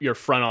want your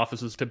front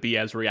offices to be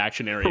as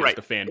reactionary as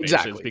the fan base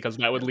is, because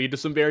that would lead to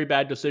some very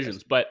bad decisions.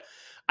 Yes. But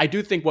I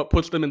do think what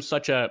puts them in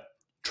such a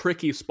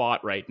tricky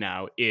spot right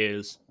now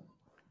is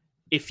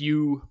if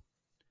you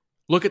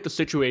look at the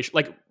situation,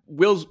 like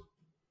Will's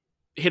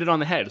hit it on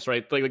the head,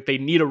 right? Like they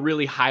need a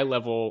really high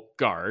level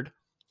guard,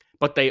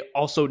 but they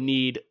also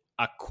need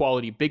a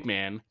quality big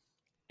man.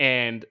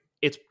 And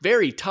it's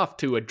very tough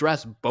to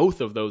address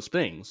both of those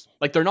things.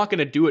 Like they're not going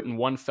to do it in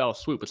one fell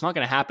swoop. It's not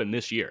going to happen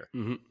this year.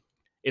 Mm-hmm.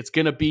 It's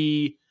going to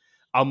be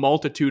a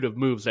multitude of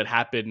moves that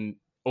happen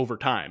over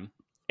time.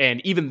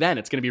 And even then,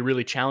 it's going to be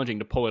really challenging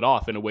to pull it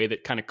off in a way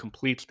that kind of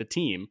completes the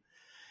team.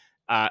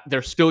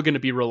 They're still going to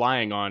be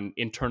relying on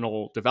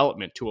internal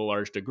development to a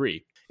large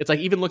degree. It's like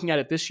even looking at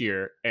it this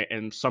year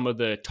and some of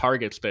the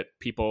targets that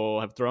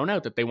people have thrown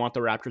out that they want the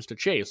Raptors to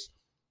chase,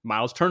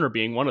 Miles Turner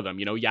being one of them,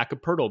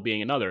 Jakob Poeltl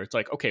being another. It's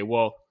like, okay,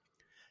 well,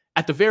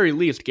 at the very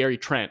least, Gary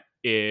Trent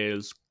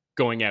is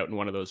going out in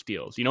one of those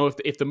deals.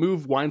 If the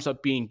move winds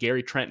up being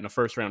Gary Trent and a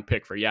first round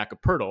pick for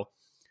Jakob Poeltl,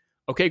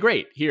 okay,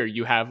 great. Here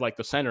you have like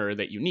the center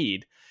that you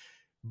need.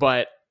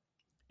 But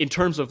in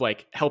terms of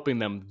like helping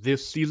them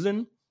this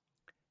season,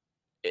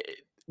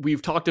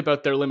 we've talked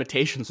about their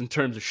limitations in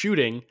terms of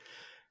shooting.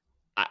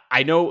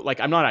 I know, like,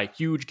 I'm not a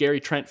huge Gary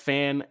Trent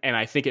fan, and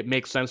I think it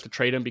makes sense to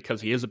trade him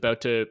because he is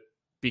about to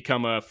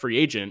become a free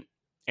agent,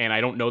 and I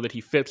don't know that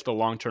he fits the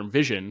long-term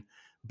vision,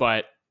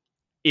 but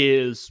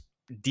is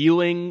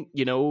dealing,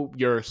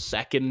 your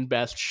second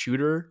best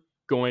shooter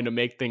going to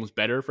make things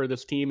better for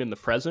this team in the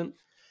present?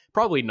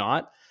 Probably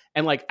not.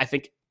 And like, I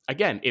think,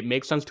 again, it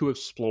makes sense to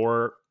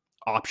explore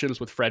options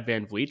with Fred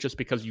VanVleet just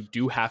because you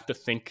do have to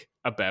think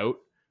about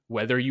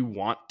whether you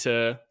want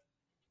to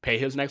pay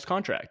his next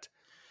contract.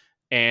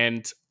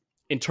 And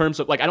in terms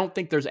of like, I don't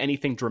think there's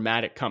anything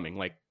dramatic coming.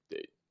 Like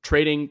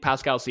trading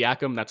Pascal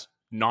Siakam, that's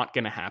not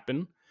going to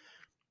happen.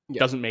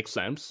 Doesn't make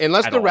sense.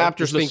 Unless the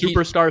Raptors think he's a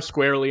superstar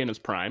squarely in his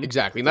prime.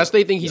 Exactly. Unless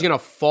they think he's going to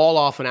fall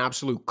off an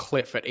absolute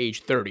cliff at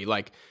age 30.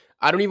 Like,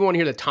 I don't even want to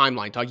hear the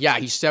timeline talk. Yeah,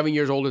 he's 7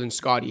 years older than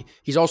Scottie.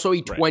 He's also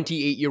a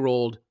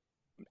 28-year-old,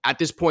 at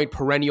this point,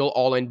 perennial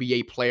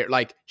All-NBA player.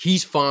 Like,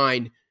 he's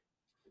fine.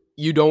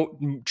 You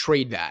don't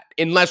trade that.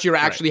 Unless you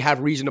actually have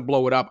reason to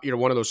blow it up. You're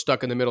one of those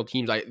stuck-in-the-middle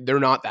teams. They're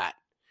not that.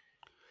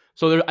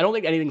 So I don't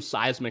think anything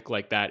seismic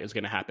like that is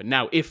going to happen.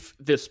 Now, if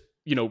this,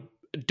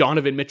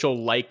 Donovan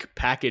Mitchell-like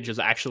package is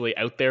actually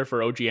out there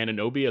for OG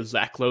Anunoby, as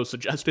Zach Lowe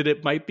suggested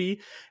it might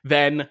be,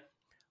 then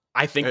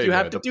I think you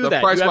have to do that. The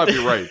price might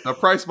be right. The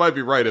price might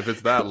be right if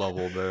it's that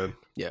level, man.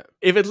 Yeah.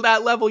 If it's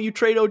that level, you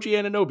trade OG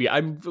Anunoby.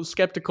 I'm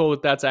skeptical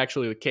that that's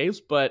actually the case,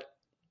 but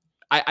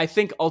I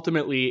think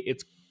ultimately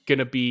it's going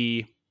to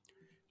be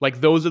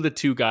like those are the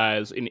two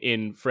guys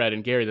in Fred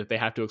and Gary that they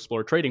have to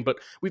explore trading. But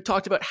we've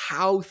talked about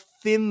how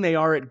thin they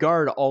are at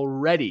guard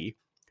already.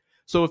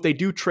 So if they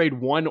do trade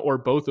one or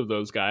both of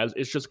those guys,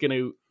 it's just going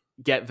to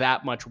get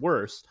that much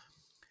worse.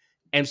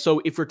 And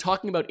so if we're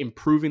talking about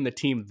improving the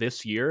team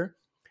this year,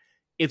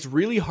 it's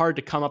really hard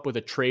to come up with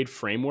a trade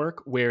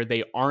framework where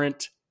they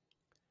aren't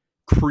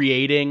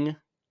creating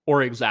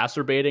or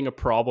exacerbating a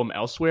problem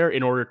elsewhere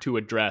in order to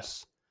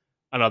address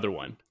another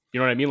one. You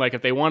know what I mean? Like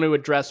if they want to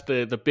address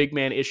the big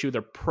man issue,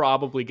 they're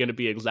probably going to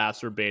be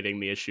exacerbating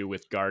the issue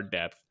with guard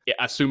depth,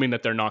 assuming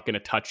that they're not going to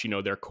touch,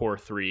 their core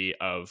three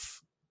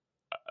of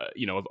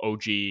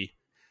OG,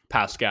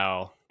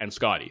 Pascal and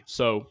Scottie.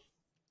 So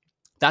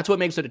that's what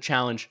makes it a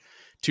challenge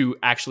to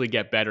actually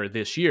get better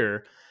this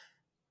year.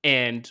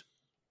 And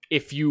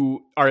if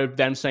you are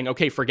then saying,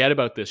 okay, forget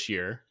about this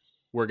year,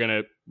 we're going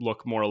to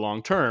look more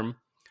long term,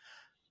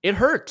 it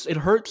hurts. It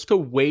hurts to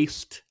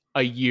waste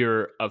a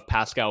year of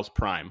Pascal's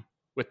prime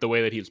with the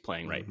way that he's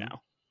playing right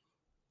now.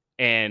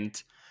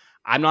 And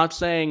I'm not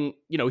saying,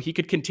 he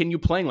could continue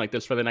playing like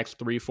this for the next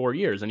 3-4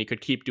 years and he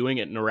could keep doing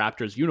it in a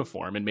Raptors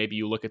uniform. And maybe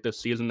you look at this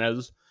season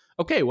as,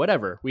 okay,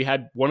 whatever. We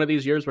had one of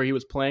these years where he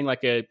was playing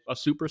like a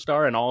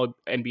superstar, an all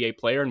NBA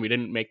player, and we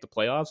didn't make the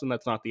playoffs. And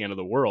that's not the end of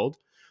the world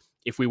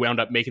if we wound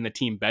up making the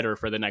team better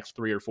for the next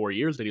 3 or 4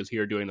 years that he was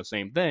here doing the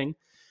same thing.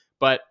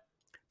 But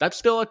that's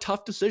still a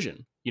tough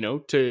decision,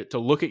 to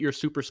look at your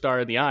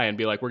superstar in the eye and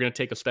be like, we're going to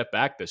take a step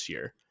back this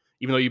year,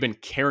 even though you've been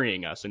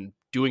carrying us and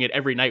doing it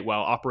every night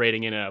while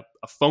operating in a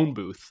phone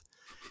booth.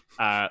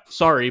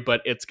 Sorry,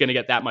 but it's going to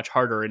get that much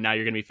harder. And now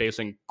you're going to be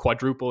facing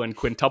quadruple and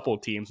quintuple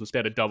teams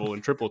instead of double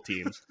and triple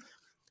teams.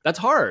 That's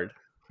hard,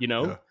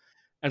 Yeah.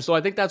 And so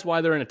I think that's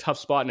why they're in a tough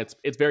spot. And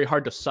it's very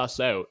hard to suss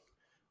out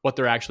what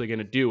they're actually going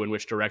to do and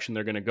which direction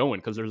they're going to go in,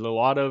 because there's a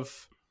lot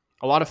of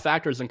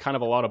factors and kind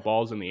of a lot of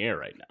balls in the air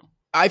right now.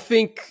 I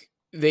think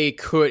they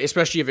could,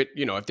 especially if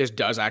if this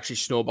does actually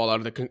snowball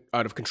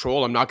out of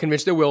control. I'm not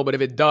convinced it will, but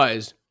if it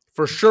does,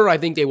 for sure, I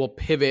think they will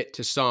pivot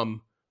to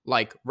some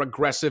like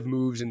regressive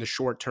moves in the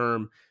short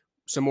term,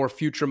 some more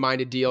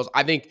future-minded deals.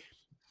 I think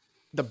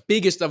the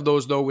biggest of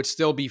those, though, would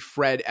still be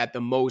Fred at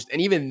the most. And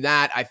even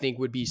that, I think,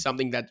 would be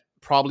something that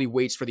probably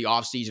waits for the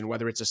offseason,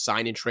 whether it's a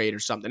sign and trade or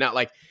something. Not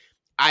like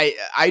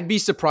I'd be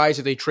surprised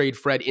if they trade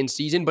Fred in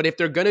season, but if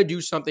they're going to do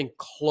something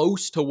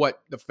close to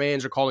what the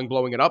fans are calling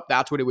blowing it up,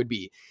 that's what it would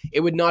be. It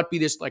would not be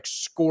this like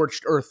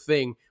scorched earth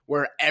thing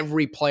where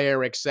every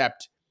player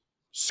except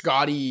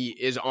Scottie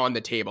is on the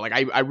table. Like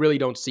I really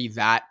don't see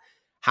that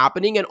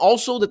happening. And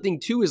also the thing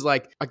too is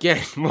like,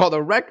 again, while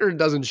the record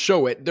doesn't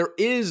show it, there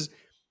is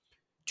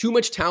too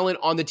much talent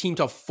on the team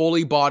to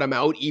fully bottom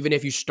out, even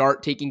if you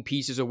start taking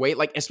pieces away,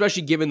 like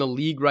especially given the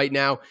league right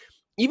now.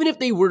 Even if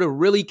they were to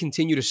really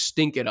continue to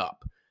stink it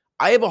up,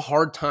 I have a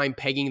hard time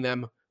pegging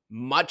them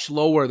much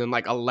lower than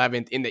like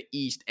 11th in the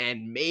East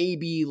and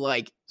maybe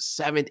like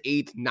 7th,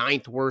 8th,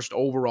 9th worst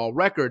overall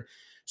record.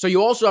 So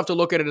you also have to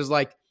look at it as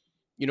like,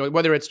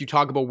 whether it's you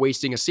talk about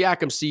wasting a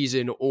Siakam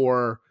season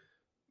or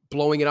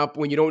blowing it up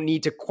when you don't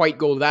need to quite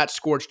go that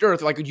scorched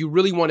earth. Like, you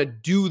really want to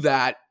do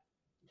that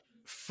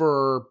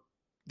for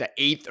the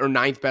 8th or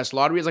 9th best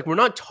lottery? It's like, we're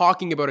not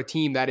talking about a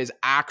team that is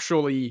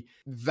actually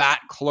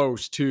that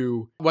close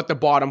to what the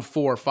bottom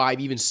 4, 5,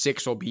 even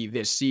 6 will be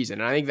this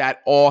season. And I think that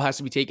all has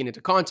to be taken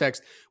into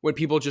context when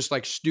people just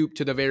like stoop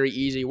to the very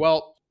easy,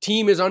 well,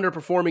 team is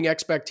underperforming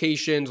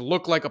expectations,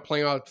 look like a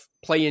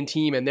play-in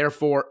team, and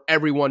therefore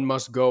everyone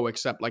must go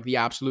except like the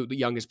absolutely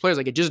youngest players.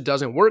 Like, it just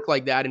doesn't work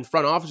like that, and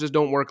front offices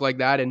don't work like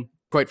that. And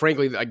quite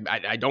frankly,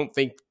 I don't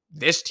think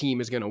this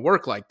team is going to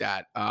work like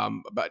that.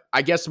 But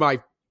I guess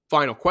my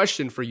final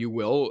question for you,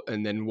 Will,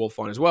 and then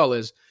Wolfon as well,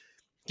 is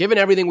given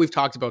everything we've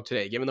talked about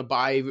today, given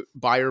the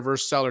buyer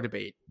versus seller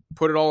debate,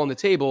 put it all on the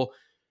table.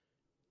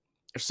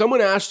 If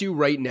someone asked you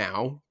right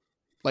now,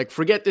 like,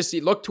 forget this,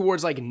 look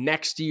towards like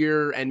next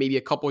year and maybe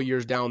a couple of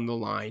years down the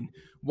line,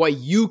 what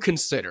you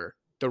consider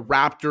the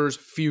Raptors'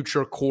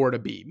 future core to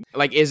be.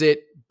 Like, is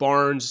it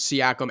Barnes,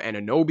 Siakam, and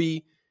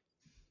Anunoby?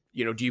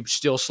 Do you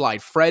still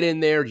slide Fred in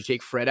there? Do you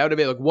take Fred out of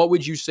it? Like, what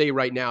would you say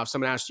right now if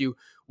someone asked you,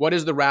 what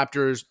is the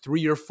Raptors'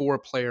 3 or 4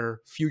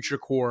 player future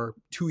core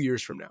 2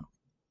 years from now?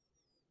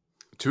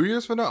 2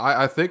 years from now,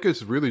 I think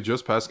it's really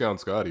just Pascal and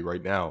Scottie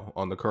right now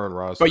on the current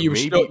roster.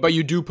 But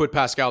you do put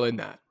Pascal in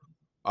that.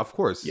 Of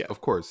course, yeah.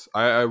 Of course.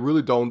 I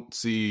really don't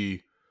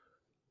see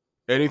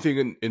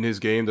anything in his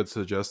game that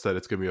suggests that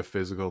it's going to be a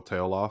physical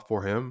tail off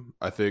for him.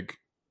 I think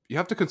you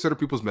have to consider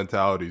people's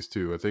mentalities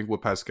too. I think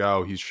with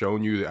Pascal, he's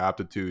shown you the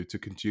aptitude to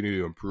continue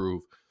to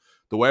improve.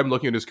 The way I'm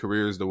looking at his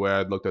career is the way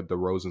I looked at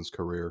DeRozan's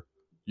career.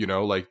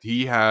 Like,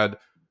 he had,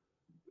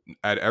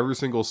 at every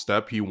single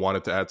step, he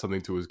wanted to add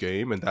something to his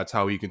game, and that's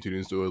how he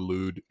continues to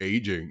elude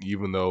aging,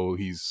 even though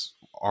he's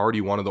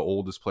already one of the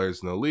oldest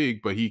players in the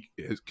league, but he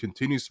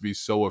continues to be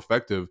so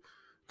effective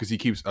because he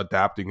keeps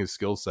adapting his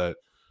skill set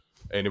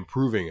and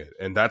improving it.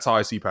 And that's how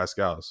I see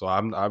Pascal. So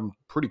I'm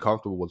pretty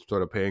comfortable with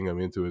sort of paying him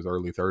into his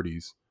early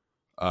 30s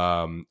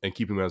and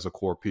keeping him as a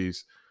core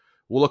piece.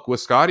 Well, look, with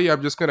Scottie,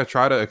 I'm just going to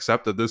try to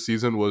accept that this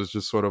season was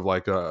just sort of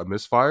like a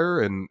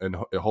misfire, and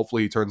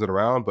hopefully he turns it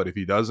around. But if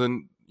he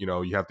doesn't,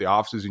 you have the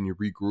offseason, you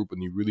regroup,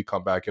 and you really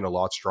come back in a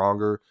lot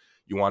stronger.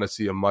 You want to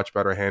see a much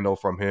better handle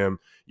from him.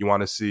 You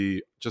want to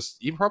see just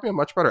even probably a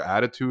much better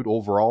attitude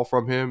overall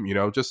from him,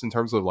 just in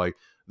terms of like,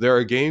 there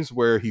are games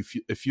where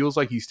it feels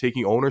like he's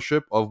taking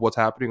ownership of what's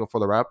happening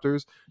for the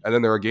Raptors. And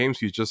then there are games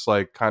he's just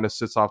like kind of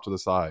sits off to the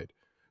side,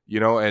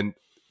 and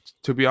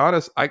to be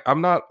honest,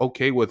 I'm not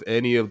okay with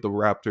any of the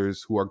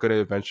Raptors who are going to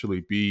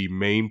eventually be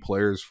main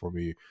players for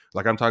me.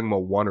 Like, I'm talking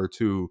about 1 or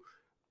 2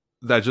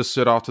 that just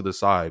sit off to the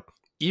side.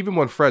 Even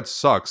when Fred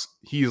sucks,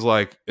 he's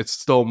like,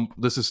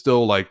 this is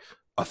still like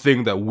a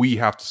thing that we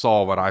have to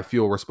solve, and I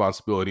feel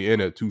responsibility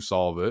in it to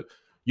solve it.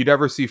 You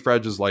never see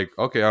Fred just like,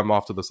 okay, I'm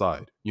off to the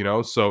side, you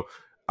know? So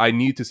I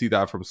need to see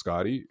that from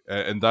Scotty,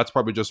 and that's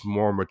probably just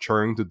more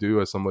maturing to do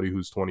as somebody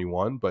who's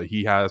 21, but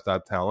he has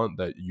that talent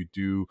that you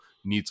do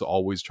need to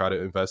always try to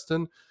invest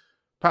in.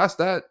 Past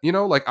that, you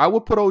know, like I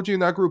would put OG in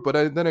that group,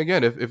 but then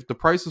again, if the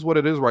price is what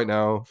it is right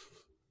now,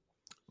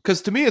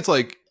 because to me, it's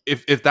like,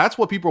 if that's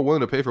what people are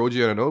willing to pay for OG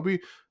Anunoby,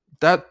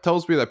 that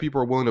tells me that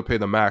people are willing to pay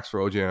the max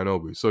for OG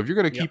Anunoby. So if you're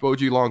going to keep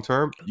OG long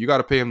term, you got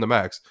to pay him the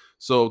max.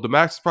 So the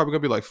max is probably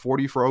going to be like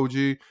 40 for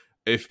OG.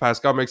 If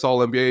Pascal makes All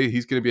NBA,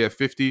 he's going to be at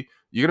 50.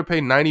 You're going to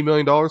pay $90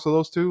 million for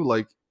those two?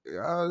 Like,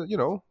 you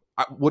know,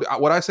 would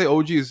I say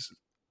OG is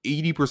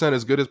 80%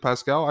 as good as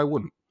Pascal? I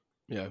wouldn't.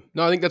 Yeah.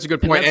 No, I think that's a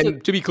good point.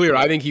 And to be clear,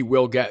 I think he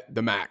will get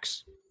the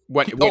max.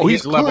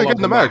 He's clearly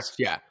getting the max.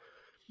 Yeah.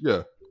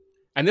 Yeah.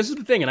 And this is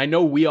the thing, and I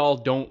know we all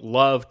don't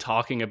love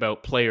talking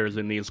about players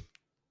in these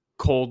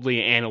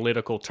coldly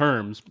analytical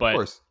terms,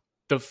 but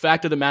the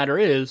fact of the matter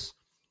is,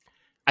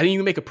 I think you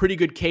can make a pretty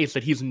good case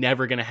that he's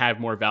never going to have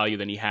more value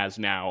than he has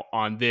now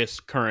on this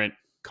current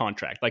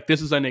contract. Like,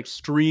 this is an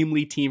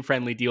extremely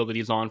team-friendly deal that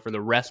he's on for the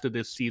rest of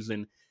this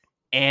season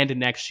and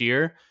next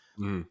year.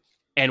 Mm.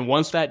 And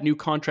once that new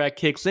contract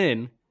kicks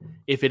in,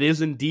 if it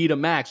is indeed a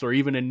max or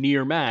even a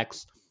near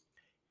max,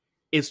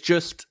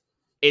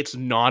 it's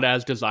not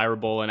as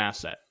desirable an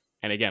asset.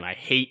 And again, I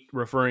hate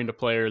referring to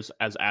players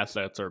as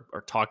assets or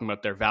talking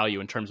about their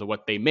value in terms of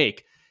what they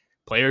make.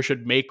 Players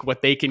should make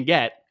what they can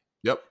get.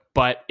 Yep.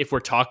 But if we're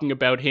talking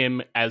about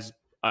him as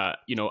a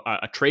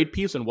trade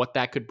piece and what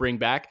that could bring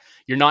back,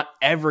 you're not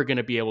ever going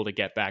to be able to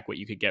get back what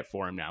you could get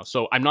for him now.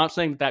 So I'm not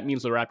saying that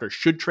means the Raptors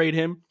should trade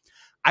him.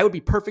 I would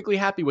be perfectly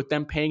happy with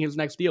them paying his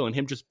next deal and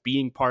him just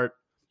being part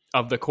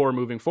of the core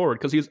moving forward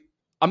because he's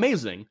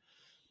amazing.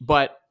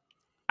 But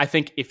I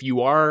think if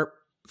you are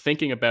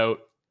thinking about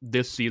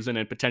this season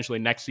and potentially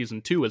next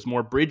season too as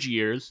more bridge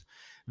years,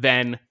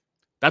 then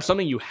that's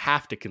something you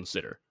have to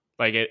consider.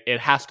 Like it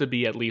has to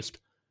be at least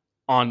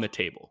on the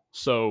table.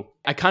 So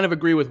I kind of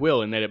agree with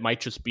Will in that it might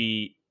just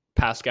be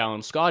Pascal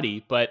and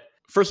Scotty. But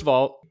first of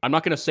all, I'm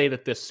not going to say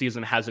that this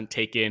season hasn't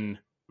taken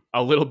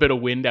a little bit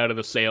of wind out of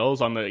the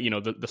sails on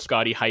the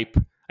Scotty hype.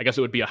 I guess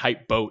it would be a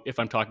hype boat if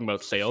I'm talking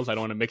about sails. I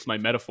don't want to mix my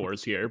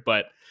metaphors here,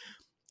 but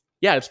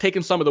yeah, it's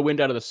taken some of the wind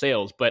out of the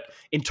sails. But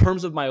in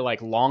terms of my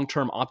like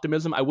long-term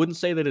optimism, I wouldn't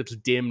say that it's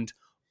dimmed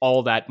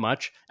all that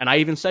much. And I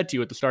even said to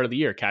you at the start of the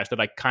year, Cash, that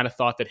I kind of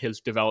thought that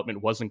his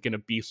development wasn't going to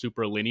be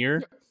super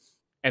linear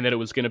and that it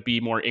was going to be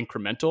more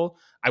incremental.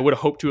 I would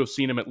have hoped to have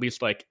seen him at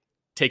least like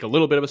take a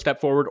little bit of a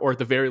step forward or at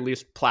the very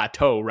least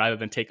plateau rather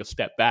than take a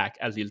step back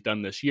as he's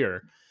done this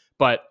year.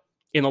 But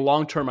in the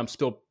long term, I'm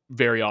still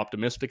very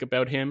optimistic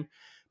about him.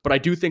 But I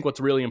do think what's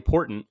really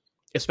important,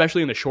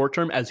 especially in the short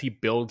term, as he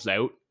builds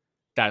out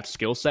that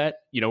skill set,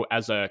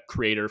 as a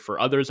creator for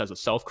others, as a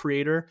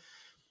self-creator,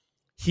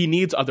 he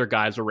needs other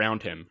guys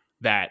around him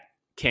that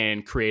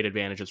can create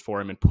advantages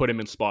for him and put him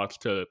in spots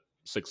to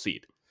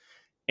succeed.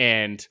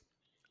 And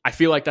I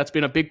feel like that's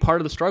been a big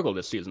part of the struggle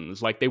this season.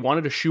 It's like they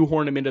wanted to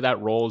shoehorn him into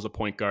that role as a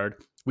point guard.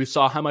 We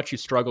saw how much he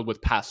struggled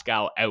with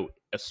Pascal out,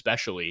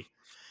 especially.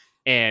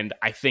 And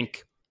I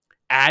think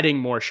adding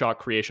more shot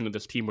creation to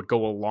this team would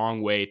go a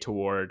long way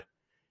toward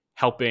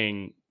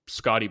helping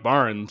Scotty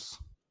Barnes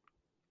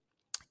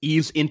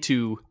ease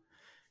into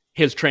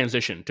his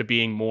transition to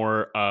being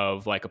more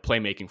of like a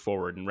playmaking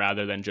forward, and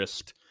rather than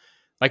just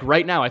like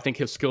right now, I think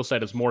his skill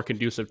set is more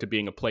conducive to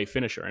being a play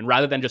finisher, and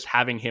rather than just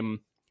having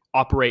him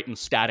operate in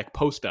static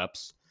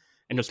post-ups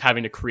and just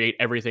having to create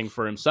everything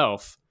for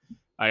himself,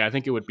 I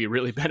think it would be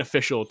really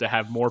beneficial to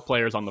have more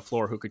players on the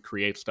floor who could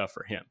create stuff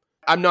for him.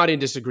 I'm not in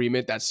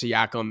disagreement that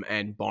Siakam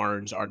and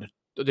Barnes are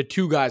the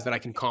two guys that I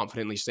can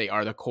confidently say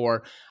are the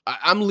core.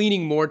 I'm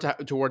leaning more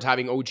towards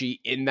having OG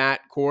in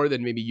that core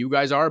than maybe you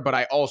guys are, but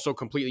I also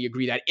completely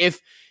agree that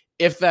if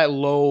that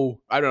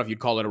low, I don't know if you'd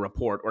call it a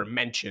report or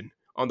mention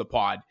on the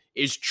pod,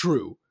 is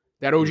true,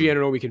 that OG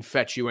Anunoby can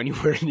fetch you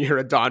anywhere near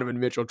a Donovan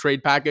Mitchell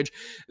trade package,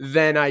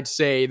 then I'd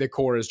say the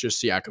core is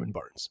just Siakam and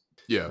Barnes.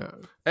 Yeah.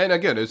 And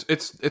again,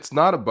 it's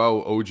not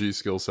about OG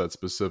skill set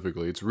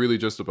specifically. It's really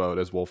just about,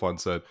 as Wolfon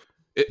said,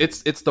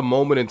 it's the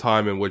moment in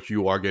time in which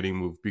you are getting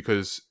moved,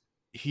 because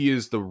he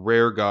is the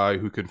rare guy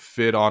who can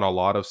fit on a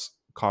lot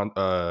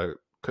of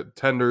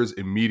contenders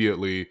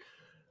immediately,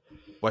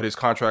 but his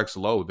contract's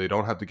low. They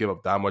don't have to give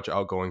up that much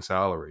outgoing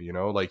salary,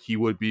 Like, he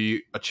would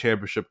be a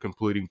championship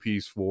completing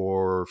piece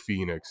for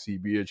Phoenix.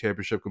 He'd be a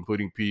championship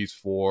completing piece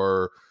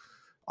for,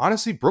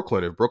 honestly,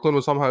 Brooklyn. If Brooklyn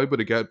was somehow able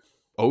to get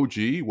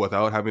OG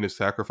without having to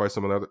sacrifice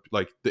some of the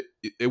other,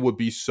 it would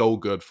be so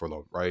good for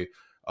them, right?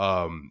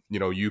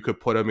 You could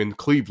put them in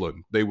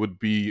Cleveland. They would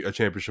be a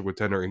championship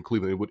contender in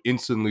Cleveland. It would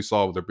instantly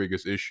solve their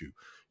biggest issue.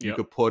 You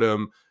could put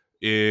them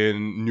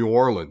in New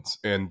Orleans,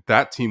 and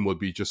that team would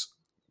be just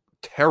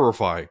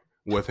terrifying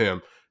with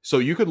him. So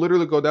you could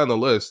literally go down the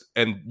list,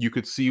 and you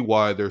could see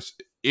why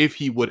if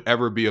he would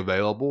ever be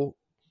available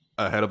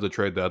ahead of the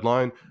trade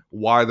deadline,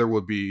 why there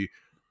would be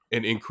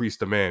an increased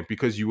demand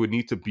because you would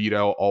need to beat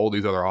out all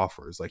these other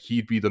offers. Like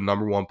he'd be the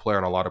number one player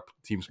on a lot of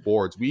teams'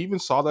 boards. We even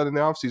saw that in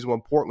the offseason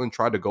when Portland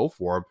tried to go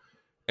for him,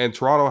 and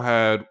Toronto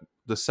had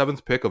the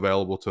 7th pick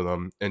available to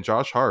them and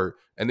Josh Hart,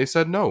 and they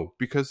said no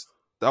because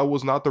that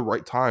was not the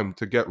right time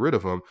to get rid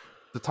of him.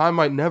 The time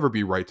might never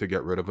be right to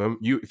get rid of him.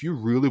 If you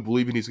really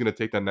believe he's going to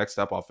take that next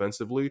step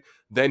offensively,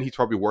 then he's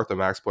probably worth a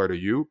max player to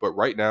you. But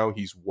right now,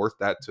 he's worth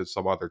that to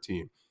some other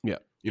team. Yeah.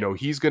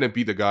 He's going to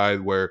be the guy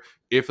where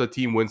if the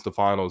team wins the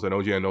finals and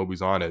OG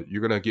Anunoby's on it,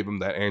 you're going to give him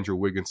that Andrew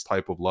Wiggins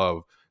type of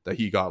love that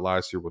he got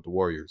last year with the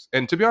Warriors.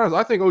 And to be honest,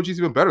 I think OG's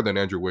even better than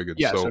Andrew Wiggins.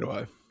 Yeah, so do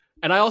I.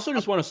 And I also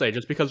just want to say,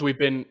 just because we've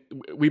been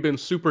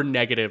super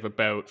negative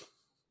about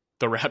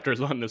the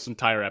Raptors on this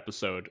entire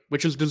episode,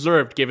 which is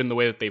deserved given the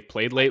way that they've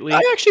played lately.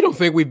 I actually don't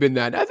think we've been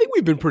that. I think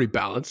we've been pretty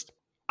balanced.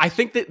 I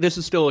think that this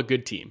is still a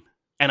good team.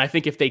 And I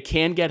think if they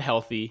can get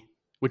healthy,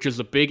 which is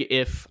a big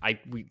if, I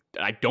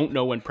don't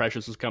know when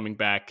Precious is coming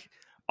back.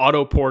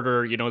 Otto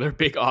Porter, their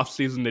big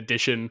offseason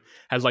addition,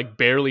 has like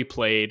barely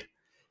played.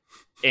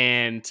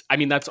 And I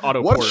mean, that's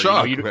Otto what Porter.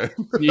 Shock,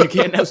 you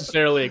can't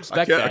necessarily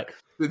expect that. I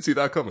didn't see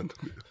that coming.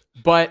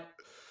 But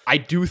I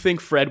do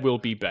think Fred will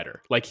be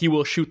better. Like, he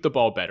will shoot the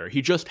ball better.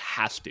 He just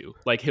has to.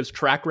 Like, his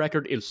track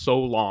record is so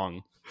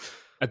long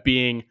of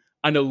being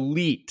an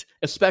elite,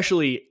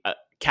 especially a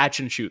catch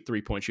and shoot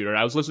 3-point shooter.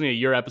 I was listening to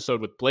your episode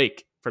with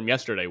Blake from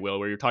yesterday, Will,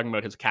 where you're talking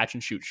about his catch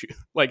and shoot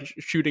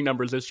shooting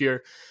numbers this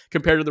year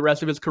compared to the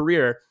rest of his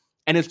career.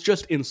 And it's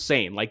just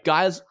insane. Like,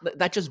 guys,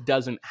 that just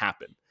doesn't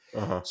happen.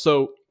 Uh-huh.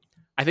 So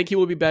I think he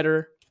will be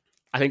better.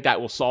 I think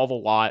that will solve a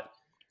lot.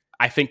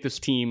 I think this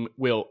team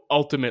will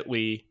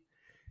ultimately,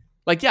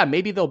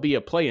 maybe they'll be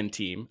a play-in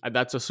team.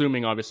 That's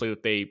assuming, obviously,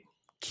 that they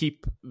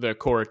keep the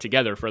core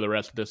together for the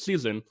rest of this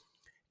season.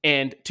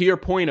 And to your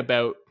point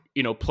about,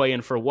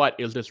 play-in for what?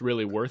 Is this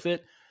really worth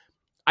it?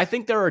 I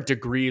think there are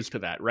degrees to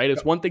that, right?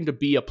 It's one thing to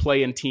be a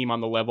play-in team on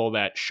the level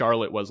that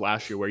Charlotte was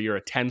last year, where you're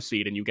a 10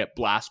 seed and you get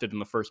blasted in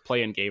the first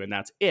play-in game and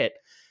that's it.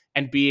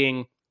 And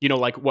being,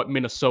 like what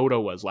Minnesota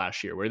was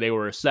last year, where they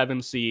were a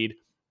 7 seed,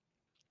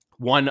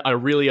 won a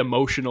really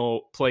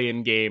emotional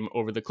play-in game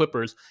over the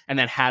Clippers, and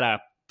then had a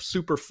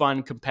super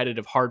fun,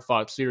 competitive,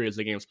 hard-fought series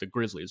against the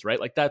Grizzlies, right?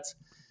 Like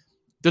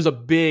there's a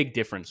big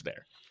difference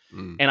there.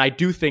 And I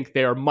do think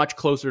they are much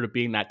closer to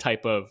being that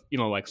type of,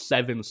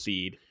 7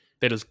 seed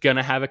that is going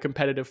to have a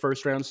competitive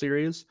first-round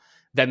series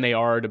than they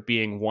are to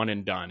being one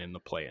and done in the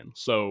play-in.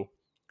 So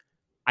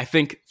I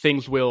think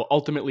things will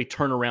ultimately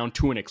turn around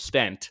to an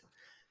extent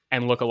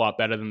and look a lot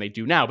better than they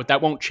do now. But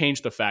that won't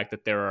change the fact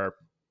that there are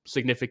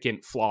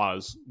significant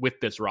flaws with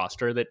this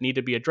roster that need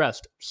to be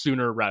addressed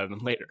sooner rather than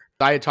later.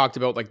 I had talked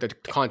about the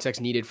context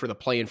needed for the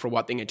play-in for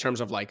what thing in terms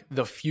of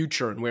the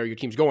future and where your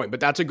team's going. But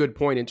that's a good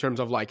point in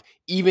terms of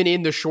even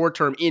in the short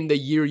term, in the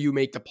year you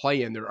make the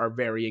play-in, there are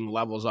varying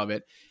levels of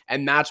it.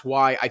 And that's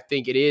why I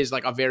think it is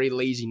a very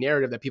lazy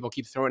narrative that people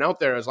keep throwing out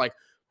there as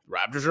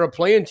Raptors are a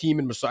play-in team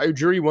and Masai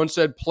Ujiri once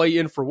said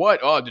play-in for what?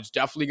 Oh, it's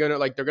definitely going to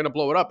they're going to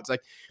blow it up. It's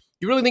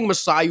you really think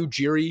Masai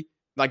Ujiri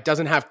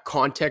doesn't have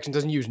context and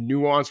doesn't use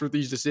nuance with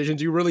these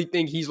decisions? You really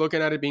think he's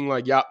looking at it being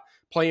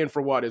play-in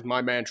for what is my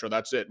mantra?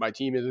 That's it. My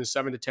team is in the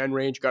 7 to 10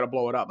 range. Got to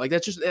blow it up.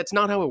 That's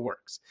not how it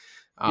works.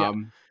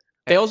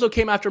 They also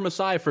came after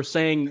Masai for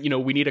saying,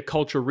 we need a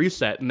culture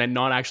reset and then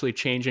not actually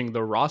changing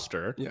the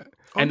roster. Yeah.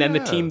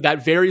 The team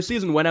that very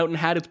season went out and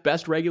had its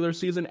best regular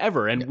season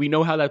ever. And we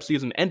know how that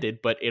season ended,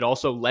 but it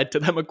also led to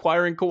them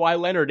acquiring Kawhi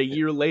Leonard a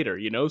year later,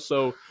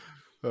 So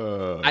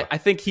I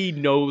think he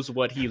knows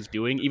what he's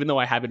doing, even though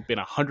I haven't been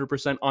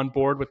 100% on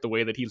board with the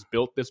way that he's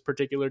built this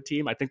particular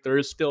team. I think there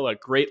is still a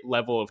great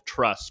level of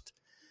trust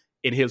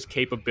in his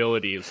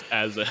capabilities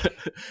as a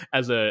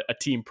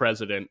team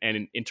president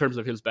and in terms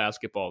of his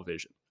basketball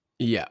vision.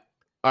 Yeah.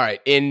 All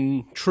right.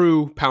 In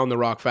true Pound the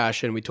Rock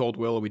fashion, we told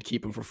Will we'd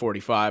keep him for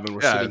 45, and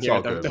we're sitting here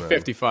at the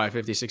 55,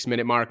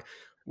 56-minute mark.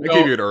 I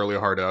gave you an early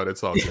hard out.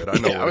 It's all good. I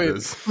know what it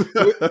is.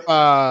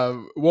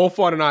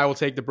 Wolfon and I will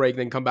take the break,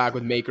 then come back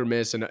with Make or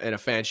Miss and a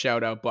fan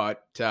shout out.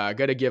 But got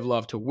to give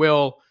love to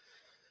Will,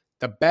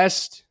 the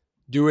best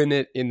doing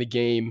it in the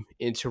game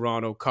in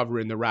Toronto,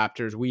 covering the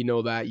Raptors. We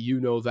know that. You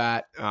know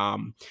that.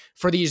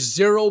 For these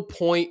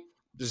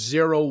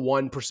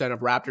 0.01% of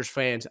Raptors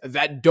fans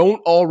that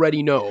don't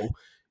already know,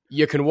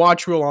 you can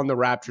watch Will on the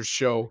Raptors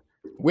show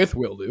with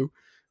Will Do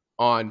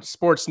on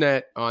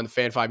Sportsnet, on the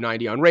Fan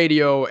 590 on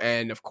radio,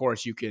 and of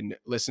course you can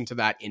listen to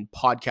that in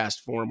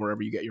podcast form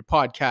wherever you get your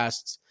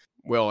podcasts.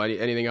 Will,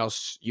 anything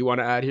else you want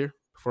to add here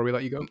before we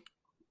let you go?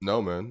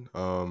 No, man.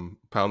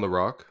 Pound the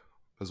Rock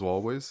as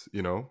always,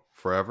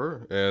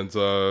 forever. And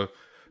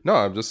no,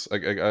 I'm just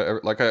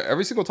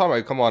every single time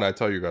I come on, I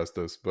tell you guys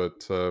this,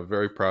 but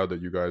very proud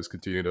that you guys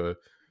continue to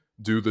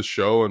do the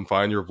show and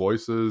find your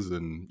voices,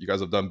 and you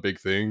guys have done big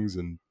things.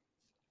 And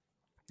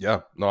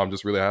yeah, no, I'm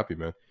just really happy,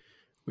 man.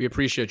 We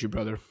appreciate you,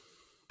 brother.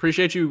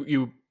 Appreciate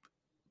you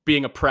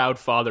being a proud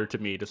father to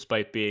me,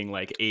 despite being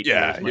 8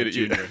 years my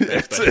junior.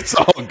 It's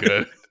all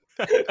good.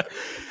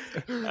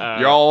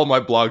 You're all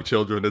my blog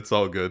children. It's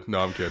all good.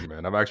 No, I'm kidding,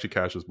 man. I'm actually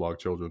Cash's blog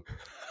children.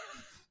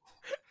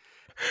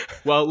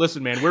 Well,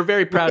 listen, man, we're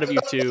very proud of you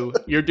too.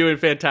 You're doing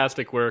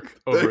fantastic work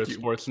over at Thank you.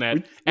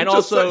 Sportsnet. And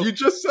also, you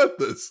just said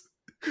this.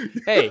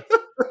 hey,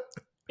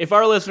 if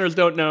our listeners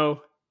don't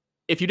know,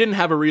 if you didn't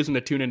have a reason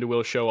to tune into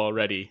Will's show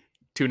already,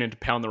 tune into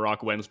Pound the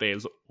Rock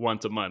Wednesdays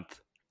once a month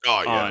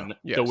on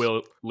the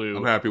Will Lou.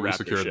 I'm happy we Raptor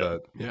secured show.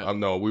 that. Yeah.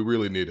 No, we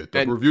really need it.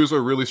 The reviews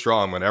are really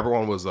strong, man.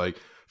 Everyone was like,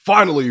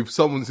 finally,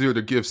 someone's here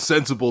to give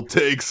sensible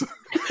takes.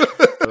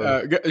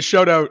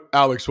 Shout out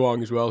Alex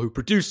Wong as well, who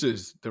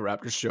produces the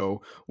Raptors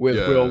show with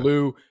Will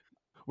Lou.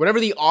 Whatever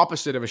the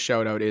opposite of a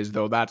shout out is,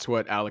 though, that's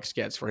what Alex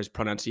gets for his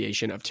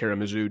pronunciation of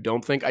tiramisu.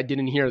 Don't think I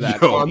didn't hear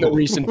that on the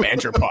recent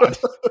Banter Pod.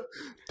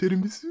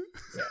 Tiramisu?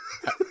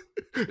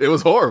 It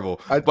was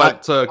horrible. I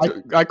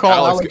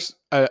call Alex.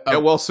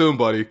 Get well soon,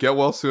 buddy. Get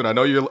well soon. I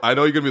know you're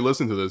gonna be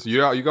listening to this.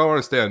 You gotta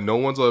understand. No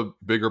one's a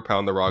bigger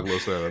Pound the Rock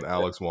listener than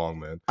Alex Wong,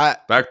 man.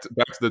 Back to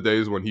the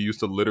days when he used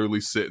to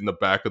literally sit in the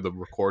back of the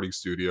recording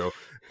studio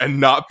and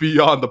not be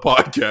on the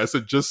podcast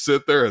and just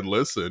sit there and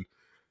listen.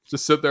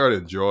 Just sit there and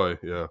enjoy.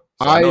 Yeah,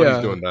 so I know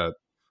he's doing that.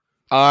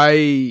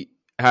 I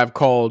have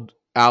called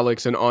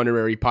Alex an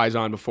honorary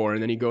paisan before,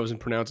 and then he goes and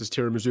pronounces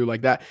tiramisu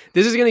like that.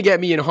 This is gonna get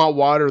me in hot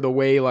water the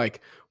way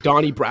like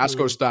Donnie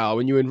Brasco style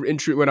when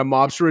when a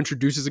mobster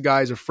introduces a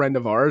guy as a friend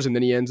of ours, and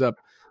then he ends up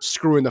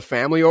screwing the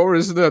family over.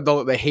 This is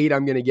the hate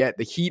I'm gonna get,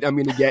 the heat I'm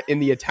gonna get in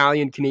the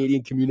Italian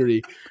Canadian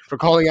community for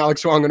calling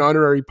Alex Wong an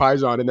honorary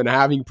paisan and then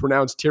having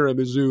pronounced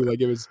tiramisu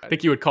like it was. I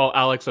think you would call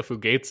Alex a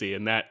fugazi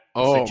in that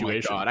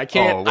situation. Oh my God,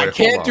 I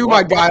can't do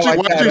my guy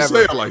like that. Why'd you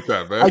say it like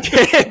that, man? I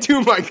can't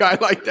do my guy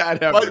like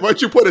that. Ever.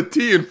 Why'd you put a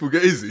T in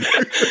fugazi?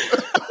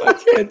 I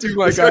can't do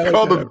my guy. I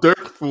called him Dirk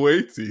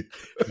Fugazi.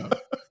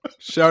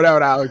 Shout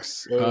out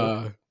Alex.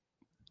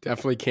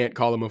 Definitely can't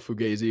call him a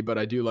fugazi, but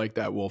I do like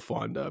that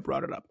Wolfond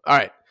brought it up. All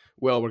right.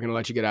 Will, we're going to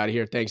let you get out of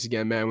here. Thanks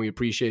again, man. We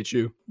appreciate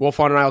you.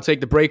 Wolfond and I will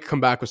take the break,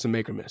 come back with some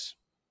Make or Miss.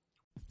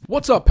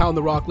 What's up, Pound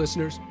the Rock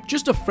listeners?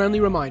 Just a friendly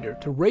reminder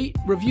to rate,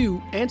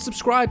 review, and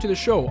subscribe to the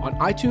show on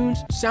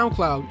iTunes,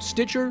 SoundCloud,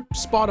 Stitcher,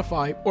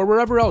 Spotify, or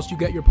wherever else you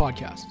get your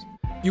podcasts.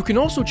 You can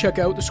also check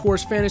out the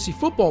Score's Fantasy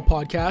Football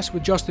podcast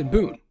with Justin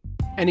Boone.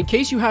 And in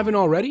case you haven't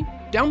already,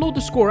 download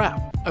the Score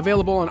app,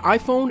 available on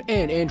iPhone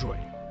and Android.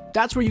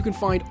 That's where you can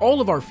find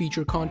all of our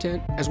feature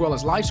content, as well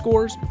as live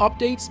scores,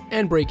 updates,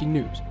 and breaking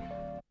news.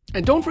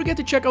 And don't forget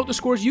to check out the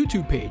Score's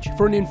YouTube page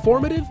for an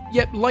informative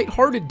yet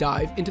lighthearted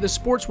dive into the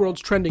sports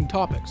world's trending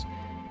topics.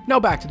 Now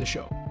back to the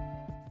show.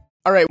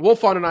 All right,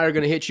 Wolfond and I are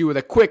going to hit you with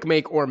a quick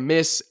make or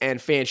miss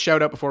and fan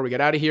shout out before we get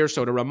out of here.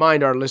 So to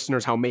remind our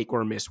listeners how make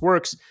or miss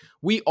works,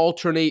 we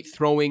alternate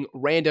throwing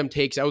random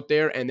takes out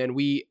there, and then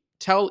we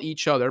tell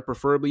each other,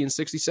 preferably in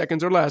 60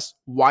 seconds or less,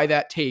 why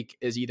that take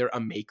is either a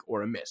make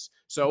or a miss.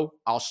 So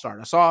I'll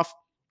start us off.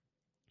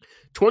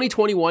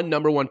 2021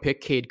 number one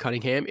pick Cade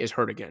Cunningham is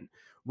hurt again.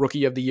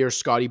 Rookie of the Year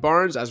Scotty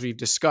Barnes, as we've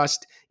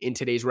discussed in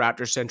today's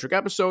Raptors-centric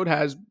episode,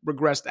 has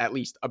regressed at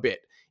least a bit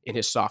in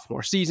his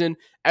sophomore season.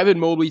 Evan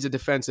Mobley's a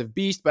defensive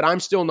beast, but I'm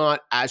still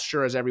not as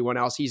sure as everyone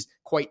else. He's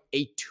quite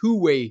a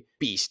two-way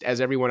beast, as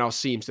everyone else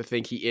seems to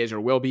think he is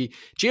or will be.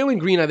 Jalen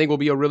Green, I think, will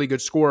be a really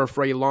good scorer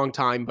for a long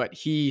time, but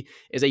he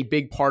is a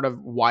big part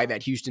of why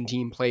that Houston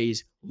team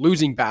plays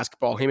losing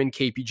basketball. Him and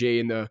KPJ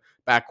in the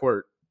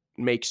backcourt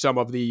make some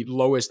of the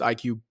lowest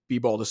IQ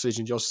b-ball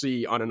decisions you'll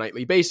see on a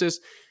nightly basis.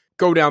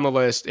 Go down the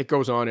list. It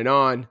goes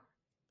on,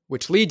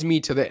 which leads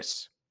me to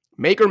this.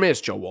 Make or miss,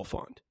 Joe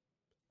Wolfond.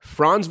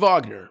 Franz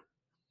Wagner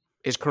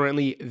is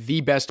currently the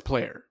best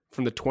player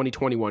from the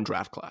 2021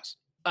 draft class.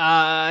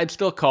 I'd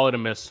still call it a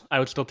miss. I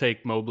would still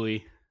take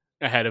Mobley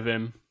ahead of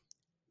him.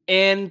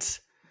 And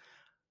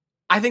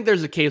I think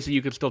there's a case that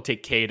you could still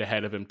take Cade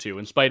ahead of him too,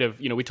 in spite of,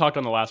 we talked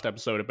on the last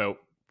episode about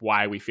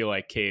why we feel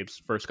like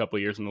Cade's first couple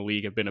of years in the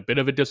league have been a bit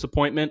of a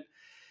disappointment.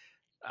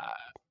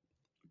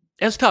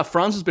 It's tough.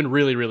 Franz has been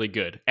really, really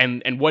good.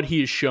 And what he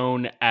has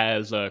shown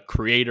as a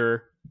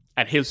creator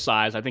at his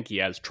size, I think he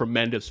has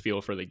tremendous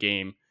feel for the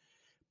game.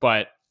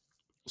 But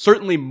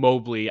certainly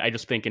Mobley, I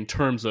just think in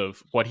terms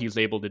of what he's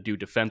able to do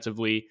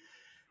defensively,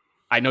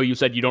 I know you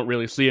said you don't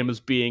really see him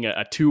as being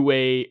a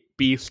two-way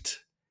beast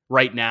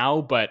right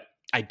now, but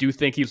I do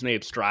think he's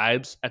made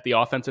strides at the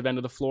offensive end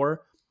of the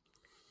floor.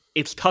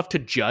 It's tough to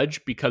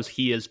judge because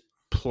he is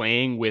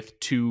playing with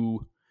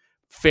two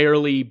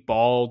fairly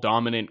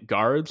ball-dominant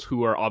guards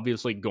who are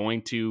obviously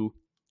going to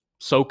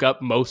soak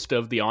up most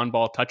of the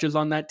on-ball touches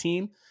on that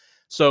team.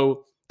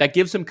 So that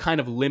gives him kind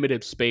of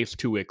limited space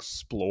to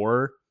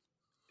explore,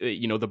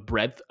 the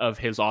breadth of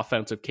his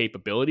offensive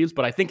capabilities.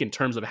 But I think in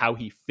terms of how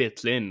he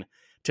fits in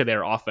to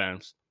their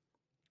offense,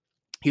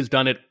 he's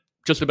done it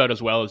just about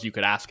as well as you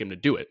could ask him to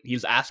do it.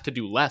 He's asked to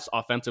do less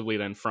offensively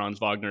than Franz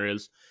Wagner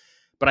is,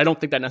 but I don't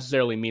think that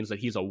necessarily means that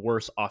he's a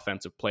worse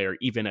offensive player,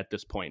 even at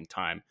this point in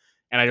time.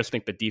 And I just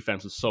think the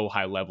defense is so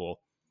high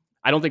level.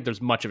 I don't think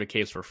there's much of a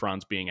case for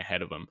Franz being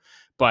ahead of him.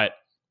 But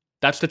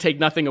that's to take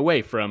nothing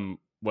away from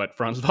what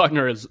Franz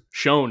Wagner has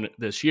shown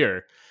this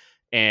year.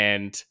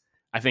 And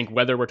I think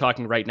whether we're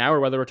talking right now or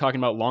whether we're talking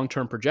about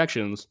long-term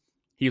projections,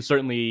 he's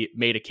certainly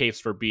made a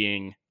case for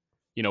being,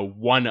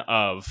 one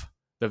of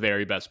the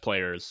very best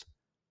players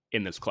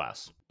in this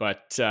class.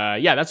 But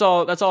yeah, that's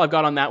all I've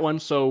got on that one.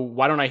 So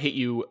why don't I hit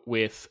you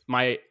with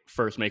my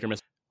first make or miss?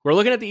 We're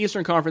looking at the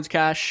Eastern Conference,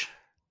 Cash.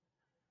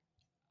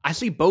 I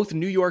see both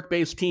New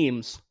York-based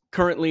teams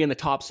currently in the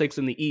top 6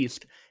 in the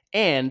East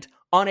and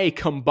on a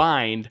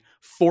combined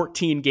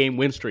 14-game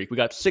win streak. We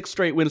got 6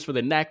 straight wins for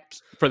the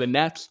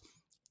Nets,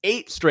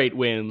 8 straight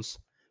wins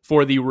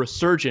for the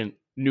resurgent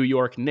New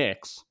York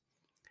Knicks.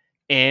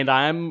 And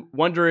I'm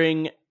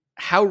wondering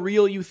how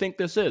real you think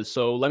this is.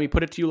 So let me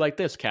put it to you like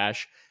this,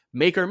 Cash.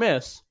 Make or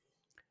miss,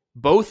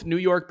 both New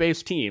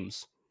York-based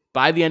teams,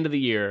 by the end of the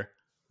year,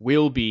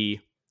 will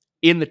be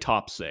in the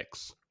top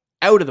 6,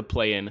 out of the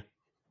play-in,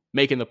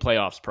 making the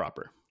playoffs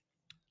proper.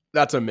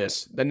 That's a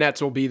miss. The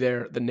Nets will be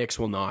there. The Knicks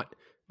will not.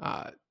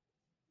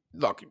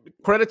 Look,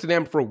 credit to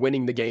them for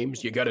winning the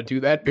games. You got to do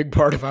that. Big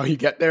part of how you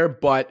get there.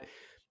 But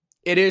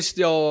it is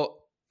still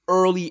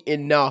early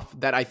enough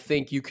that I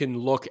think you can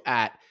look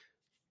at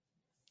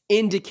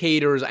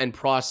indicators and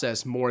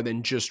process more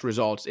than just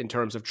results in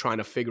terms of trying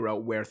to figure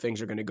out where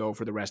things are going to go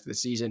for the rest of the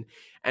season.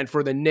 And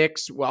for the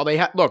Knicks, well,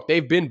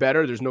 they've been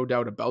better. There's no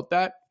doubt about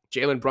that.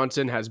 Jalen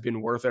Brunson has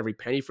been worth every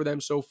penny for them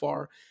so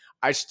far.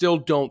 I still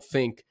don't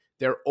think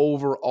their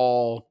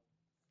overall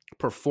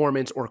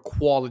performance or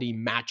quality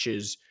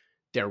matches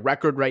their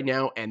record right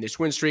now. And this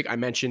win streak, I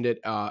mentioned it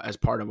as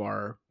part of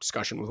our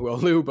discussion with Will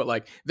Lou, but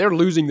like they're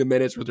losing the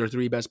minutes with their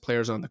 3 best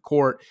players on the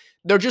court.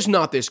 They're just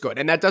not this good.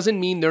 And that doesn't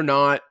mean they're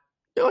not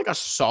like a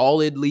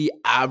solidly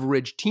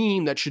average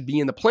team that should be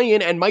in the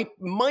play-in and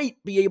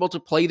might be able to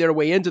play their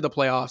way into the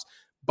playoffs.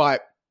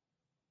 But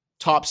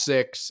top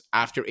 6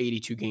 after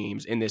 82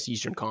 games in this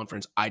Eastern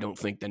Conference, I don't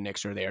think the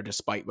Knicks are there,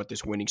 despite what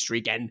this winning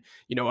streak and,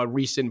 a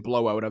recent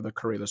blowout of the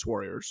Curryless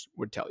Warriors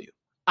would tell you.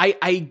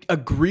 I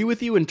agree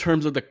with you in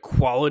terms of the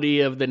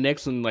quality of the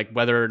Knicks and like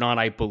whether or not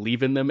I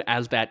believe in them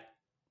as that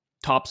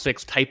top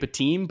 6 type of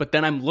team. But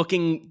then I'm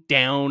looking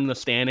down the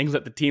standings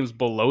at the teams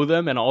below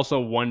them and also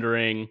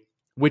wondering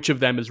which of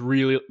them is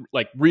really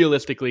like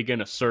realistically going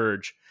to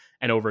surge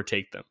and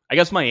overtake them. I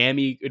guess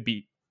Miami would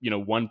be,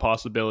 one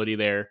possibility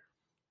there.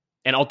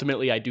 And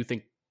ultimately, I do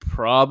think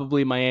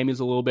probably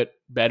Miami's a little bit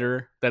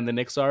better than the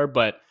Knicks are,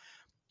 but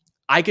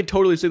I could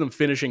totally see them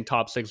finishing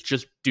top 6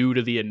 just due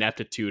to the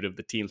ineptitude of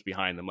the teams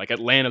behind them. Like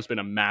Atlanta's been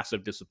a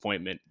massive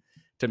disappointment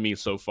to me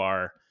so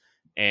far.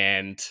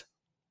 And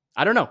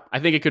I don't know. I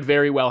think it could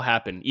very well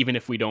happen, even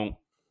if we don't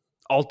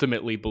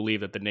ultimately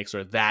believe that the Knicks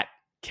are that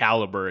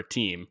caliber a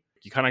team.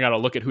 You kind of got to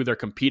look at who they're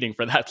competing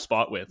for that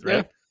spot with, right?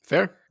 Yeah,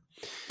 fair.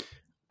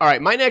 All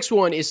right, my next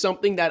one is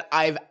something that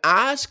I've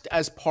asked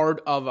as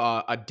part of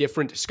a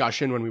different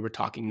discussion when we were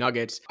talking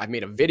Nuggets. I've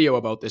made a video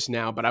about this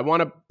now, but I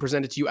want to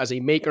present it to you as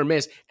a make or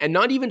miss, and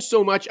not even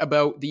so much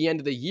about the end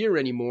of the year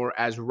anymore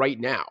as right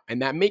now.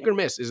 And that make or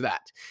miss is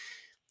that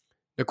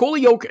Nikola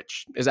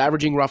Jokic is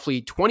averaging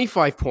roughly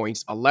 25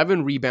 points,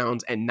 11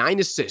 rebounds, and 9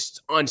 assists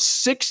on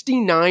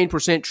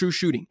 69% true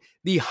shooting,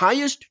 the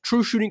highest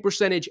true shooting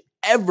percentage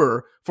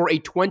ever for a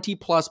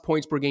 20-plus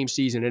points per game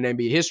season in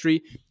NBA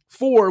history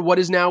for what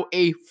is now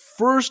a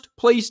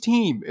first-place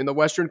team in the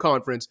Western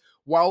Conference,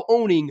 while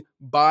owning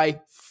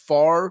by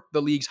far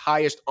the league's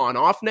highest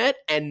on-off net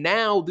and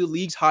now the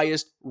league's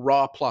highest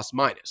raw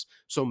plus-minus.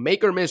 So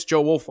make or miss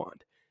Joe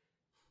Wolfond.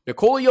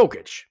 Nikola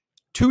Jokic,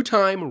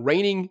 2-time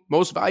reigning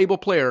most valuable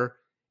player,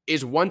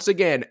 is once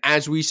again,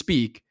 as we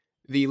speak,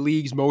 the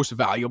league's most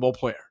valuable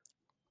player.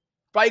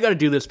 Why you got to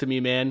do this to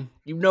me, man?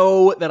 You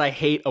know that I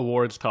hate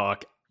awards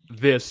talk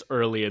this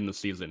early in the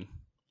season.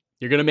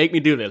 You're going to make me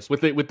do this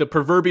with the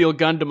proverbial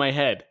gun to my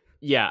head.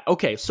 Yeah,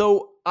 okay,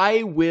 so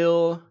I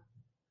will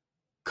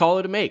call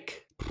it a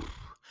make.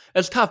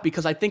 That's tough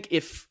because I think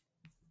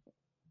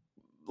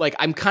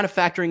I'm kind of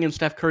factoring in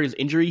Steph Curry's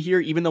injury here,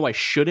 even though I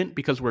shouldn't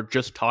because we're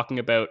just talking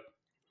about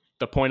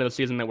the point of the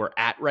season that we're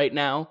at right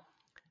now.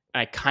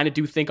 I kind of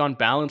do think on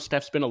balance,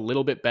 Steph's been a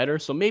little bit better,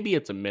 so maybe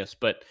it's a miss,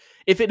 but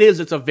if it is,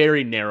 it's a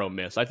very narrow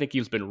miss. I think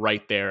he's been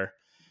right there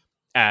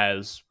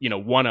as,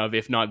 one of,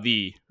 if not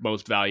the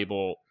most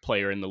valuable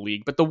player in the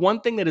league. But the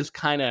one thing that is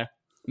kind of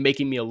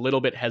making me a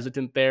little bit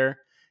hesitant there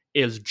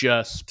is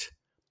just,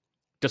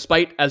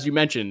 despite, as you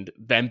mentioned,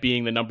 them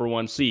being the number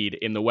 1 seed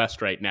in the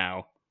West right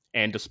now,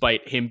 and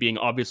despite him being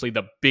obviously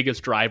the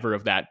biggest driver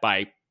of that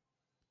by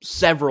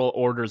several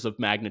orders of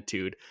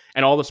magnitude,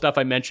 and all the stuff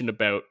I mentioned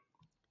about,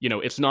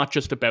 it's not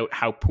just about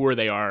how poor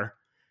they are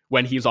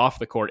when he's off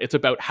the court. It's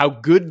about how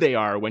good they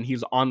are when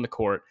he's on the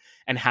court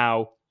and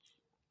how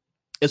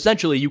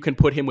essentially you can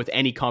put him with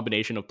any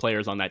combination of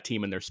players on that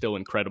team and they're still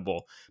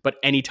incredible. But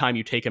anytime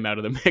you take him out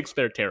of the mix,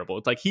 they're terrible.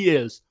 It's like he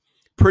is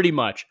pretty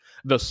much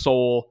the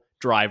sole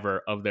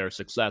driver of their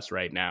success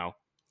right now.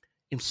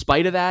 In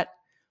spite of that,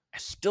 I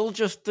still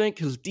just think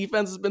his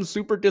defense has been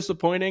super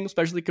disappointing,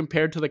 especially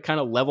compared to the kind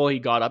of level he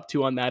got up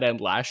to on that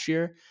end last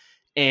year.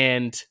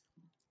 And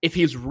if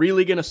he's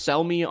really going to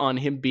sell me on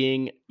him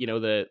being,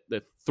 the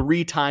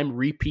 3-time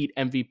repeat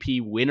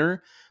MVP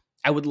winner,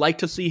 I would like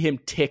to see him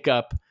tick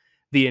up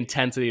the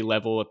intensity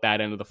level at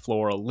that end of the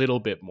floor a little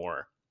bit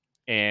more.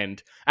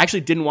 And I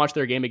actually didn't watch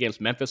their game against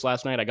Memphis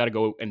last night. I got to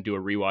go and do a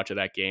rewatch of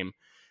that game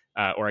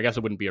or I guess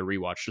it wouldn't be a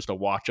rewatch, just a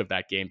watch of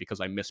that game because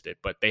I missed it.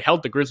 But they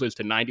held the Grizzlies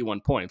to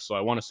 91 points, so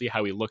I want to see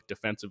how he looked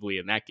defensively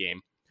in that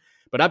game.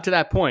 But up to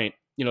that point,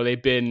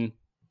 they've been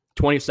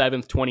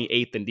 27th,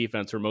 28th in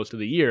defense for most of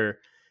the year.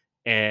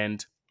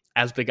 And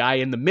as the guy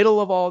in the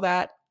middle of all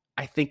that,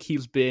 I think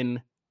he's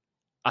been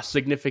a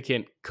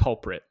significant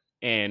culprit.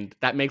 And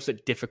that makes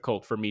it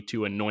difficult for me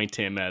to anoint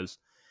him as,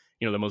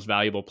 the most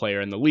valuable player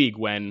in the league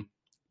when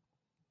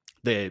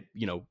the,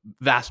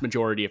 vast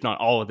majority, if not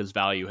all of his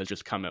value has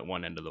just come at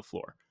one end of the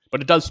floor.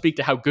 But it does speak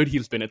to how good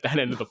he's been at that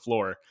end of the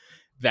floor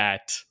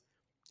that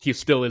he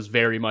still is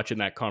very much in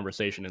that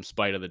conversation in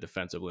spite of the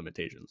defensive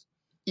limitations.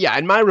 Yeah,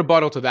 and my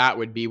rebuttal to that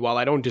would be, while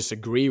I don't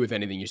disagree with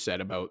anything you said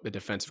about the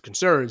defensive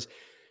concerns,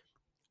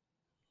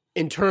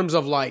 in terms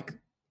of like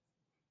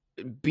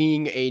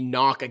being a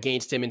knock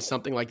against him in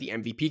something like the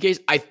MVP case,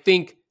 I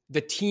think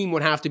the team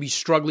would have to be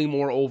struggling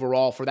more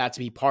overall for that to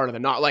be part of the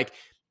knock. Like,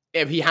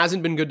 if he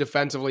hasn't been good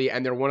defensively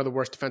and they're one of the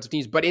worst defensive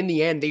teams, but in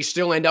the end, they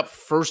still end up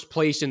first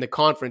place in the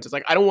conference. It's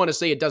like, I don't want to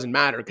say it doesn't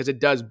matter because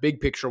it does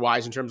big picture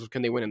wise in terms of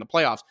can they win in the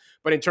playoffs.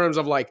 But in terms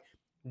of like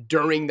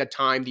during the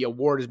time the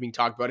award is being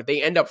talked about, if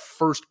they end up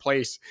first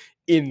place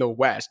in the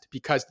West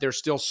because they're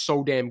still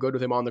so damn good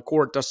with him on the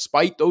court,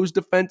 despite those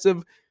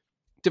defensive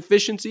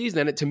deficiencies,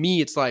 then to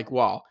me, it's like,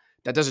 well,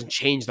 that doesn't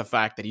change the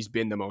fact that he's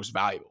been the most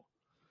valuable.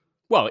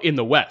 Well, in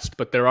the West,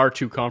 but there are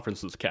two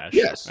conferences, Cash.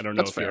 Yes, I don't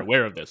know if you're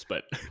aware of this,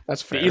 but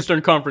that's fair. The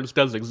Eastern Conference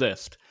does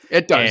exist.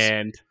 It does.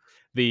 And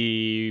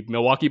the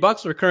Milwaukee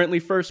Bucks are currently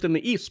first in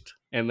the East.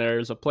 And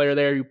there's a player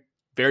there who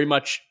very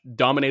much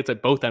dominates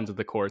at both ends of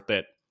the court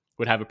that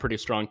would have a pretty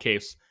strong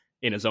case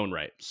in his own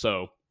right.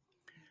 So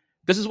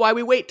this is why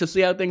we wait to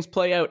see how things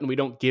play out and we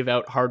don't give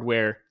out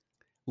hardware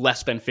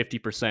less than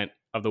 50%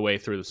 of the way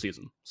through the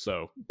season.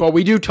 But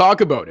we do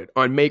talk about it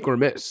on Make or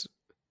Miss.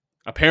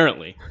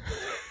 Apparently.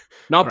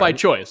 Not by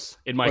choice,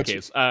 in my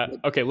case.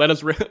 Okay,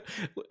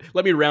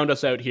 let me round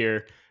us out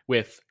here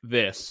with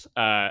this.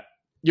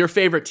 Your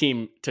favorite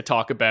team to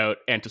talk about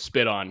and to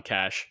spit on,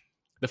 Cash.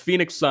 The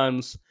Phoenix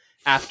Suns,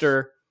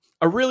 after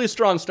a really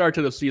strong start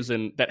to the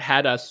season that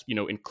had us,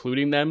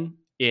 including them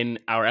in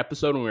our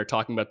episode when we were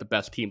talking about the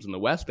best teams in the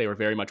West. They were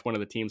very much one of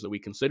the teams that we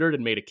considered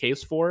and made a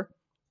case for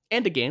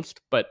and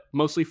against, but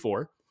mostly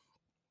for.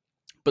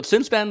 But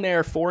since then,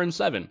 they're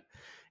 4-7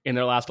 in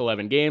their last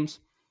 11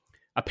 games.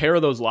 A pair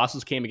of those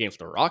losses came against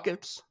the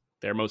Rockets.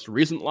 Their most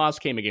recent loss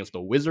came against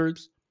the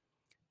Wizards.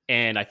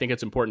 And I think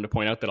it's important to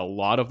point out that a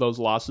lot of those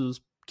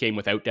losses came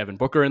without Devin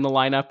Booker in the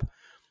lineup.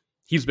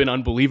 He's been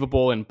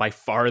unbelievable and by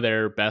far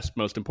their best,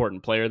 most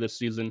important player this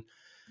season.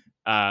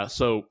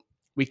 So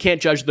we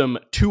can't judge them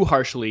too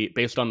harshly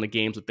based on the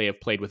games that they have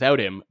played without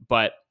him.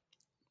 But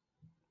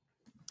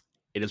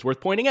it is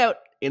worth pointing out,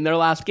 in their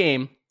last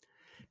game,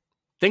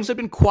 things have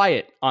been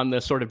quiet on the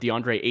sort of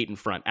DeAndre Ayton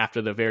front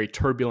after the very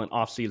turbulent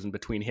offseason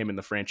between him and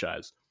the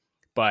franchise.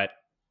 But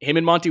him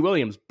and Monty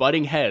Williams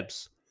butting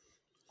heads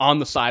on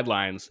the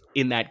sidelines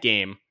in that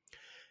game.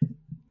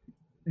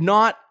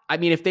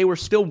 If they were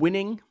still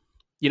winning,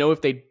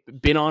 if they'd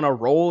been on a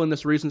roll in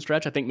this recent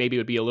stretch, I think maybe it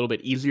would be a little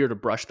bit easier to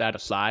brush that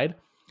aside.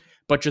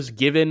 But just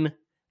given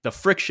the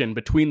friction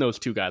between those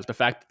two guys, the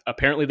fact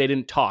apparently they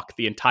didn't talk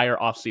the entire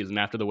offseason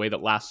after the way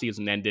that last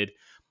season ended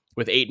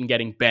with Ayton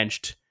getting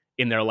benched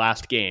in their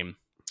last game.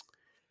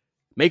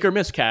 Make or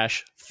miss,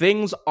 Cash,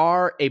 things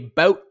are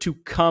about to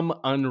come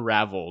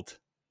unraveled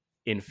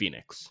in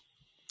Phoenix.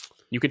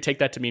 You could take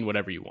that to mean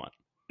whatever you want.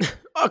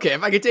 Okay,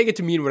 if I could take it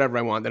to mean whatever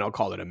I want, then I'll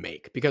call it a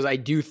make. Because I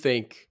do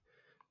think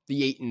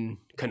the Ayton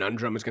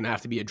conundrum is going to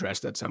have to be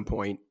addressed at some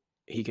point.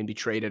 He can be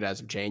traded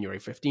as of January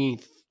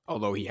 15th,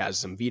 although he has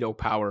some veto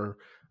power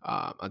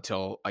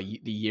until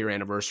the year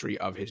anniversary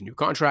of his new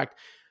contract.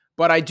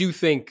 But I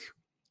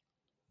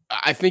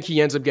think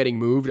he ends up getting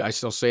moved. I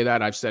still say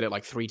that. I've said it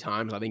like 3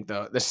 times. I think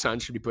the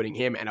Suns should be putting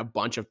him and a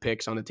bunch of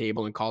picks on the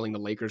table and calling the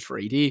Lakers for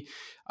AD.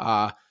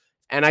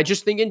 And I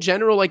just think in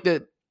general, like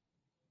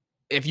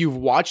if you've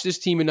watched this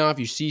team enough,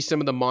 you see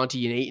some of the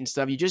Monty and Ayton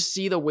stuff, you just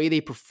see the way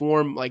they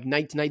perform like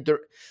night to night. The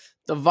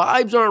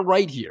vibes aren't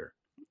right here.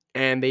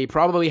 And they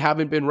probably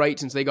haven't been right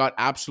since they got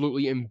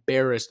absolutely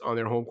embarrassed on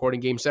their home court in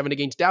Game 7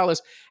 against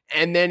Dallas.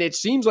 And then it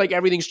seems like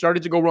everything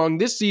started to go wrong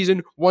this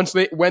season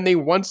when they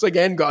once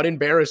again got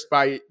embarrassed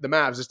by the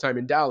Mavs, this time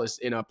in Dallas,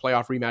 in a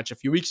playoff rematch a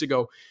few weeks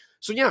ago.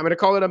 So yeah, I'm going to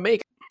call it a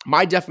make.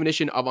 My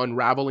definition of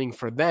unraveling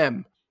for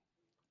them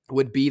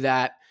would be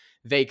that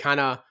they kind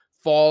of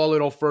fall a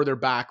little further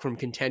back from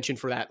contention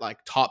for that like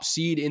top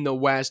seed in the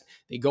West.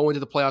 They go into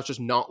the playoffs just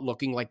not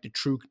looking like the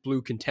true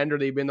blue contender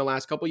they've been the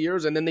last couple of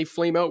years. And then they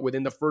flame out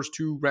within the first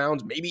 2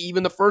 rounds, maybe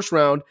even the first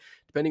round,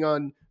 depending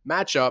on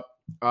matchup.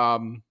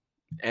 And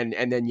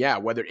then, yeah,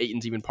 whether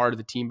Ayton's even part of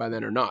the team by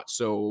then or not.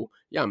 So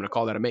yeah, I'm going to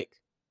call that a make.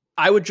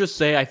 I would just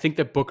say, I think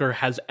that Booker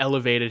has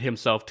elevated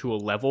himself to a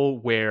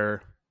level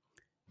where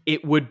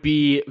it would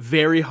be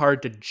very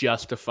hard to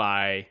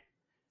justify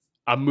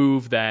a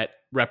move that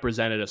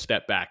represented a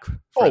step back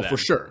for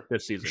sure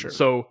this season. Sure.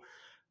 So,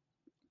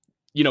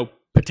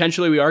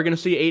 potentially we are going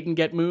to see Ayton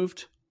get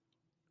moved,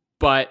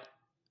 but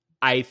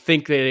I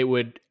think that it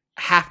would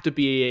have to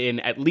be in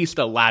at least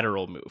a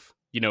lateral move.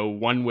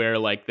 One where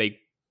like they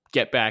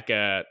get back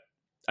an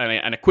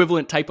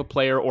equivalent type of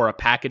player or a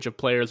package of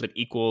players that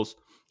equals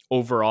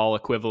overall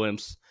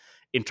equivalence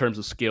in terms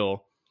of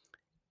skill,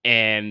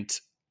 and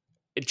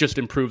it just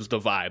improves the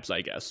vibes,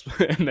 I guess.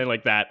 And then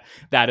like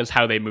that is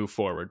how they move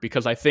forward,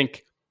 because I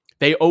think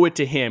they owe it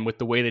to him with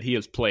the way that he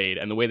has played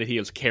and the way that he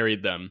has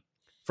carried them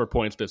for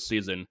points this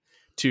season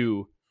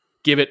to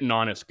give it an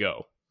honest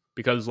go.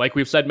 Because like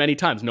we've said many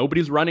times,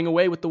 nobody's running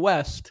away with the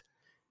West.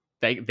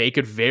 They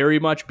could very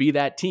much be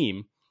that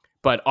team,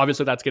 but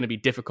obviously that's going to be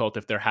difficult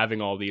if they're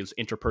having all these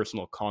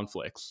interpersonal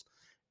conflicts.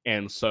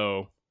 And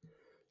so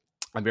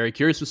I'm very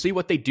curious to see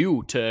what they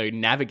do to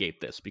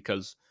navigate this,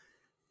 because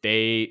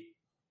they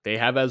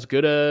have as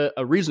good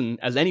a reason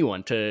as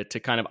anyone to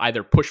kind of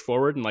either push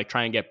forward and like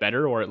try and get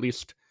better, or at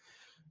least,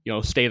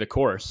 stay the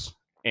course.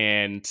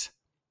 And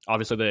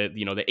obviously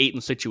the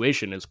 8-and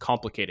situation is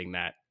complicating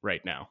that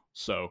right now.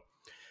 So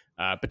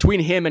between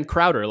him and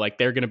Crowder, like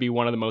they're going to be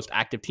one of the most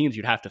active teams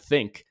you'd have to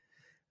think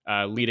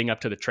leading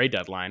up to the trade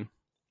deadline.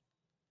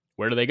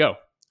 Where do they go?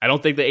 I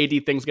don't think the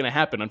AD thing's going to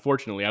happen,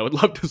 unfortunately. I would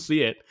love to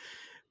see it,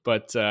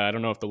 but I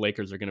don't know if the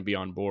Lakers are going to be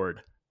on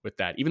board with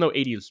that, even though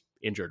AD is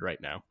injured right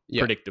now,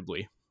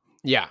 predictably.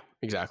 Yeah,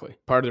 exactly.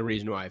 Part of the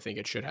reason why I think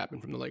it should happen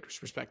from the Lakers'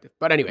 perspective.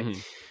 But anyway,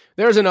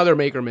 there's another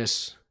make or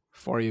miss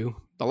for you.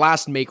 The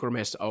last make or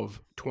miss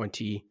of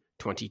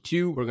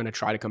 2022. We're going to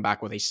try to come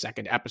back with a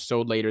second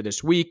episode later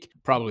this week,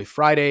 probably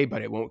Friday,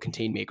 but it won't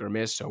contain make or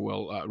miss. So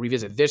we'll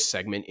revisit this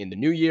segment in the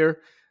new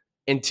year.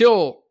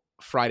 Until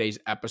Friday's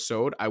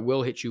episode, I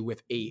will hit you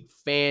with a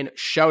fan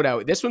shout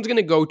out. This one's going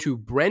to go to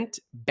Brent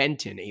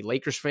Benton, a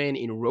Lakers fan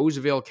in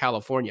Roseville,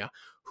 California,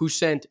 who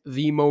sent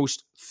the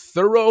most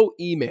thorough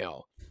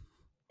email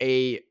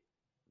a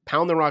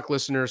Pound the Rock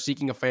listener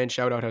seeking a fan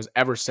shout out has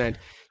ever sent.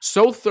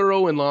 So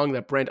thorough and long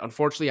that, Brent,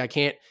 unfortunately, I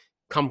can't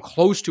come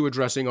close to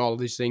addressing all of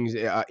these things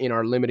in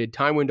our limited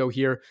time window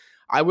here.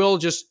 I will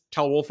just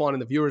tell Wolfon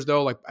and the viewers,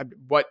 though, like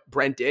what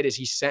Brent did is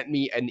he sent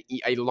me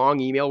a long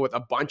email with a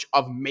bunch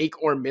of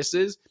make or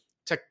misses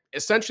to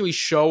essentially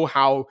show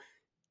how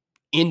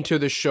into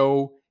the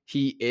show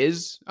he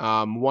is.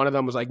 One of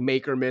them was like,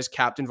 make or miss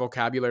Captain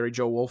Vocabulary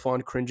Joe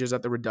Wolfon cringes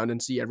at the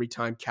redundancy every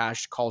time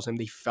Cash calls him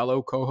the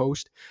fellow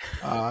co-host.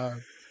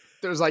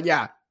 There's like,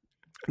 yeah.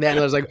 Then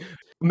there's like,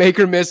 make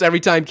or miss every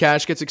time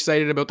Cash gets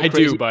excited about the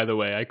crazy. I do, by the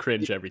way. I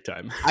cringe every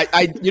time.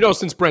 I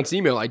since Brent's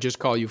email, I just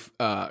call you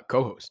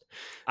co-host.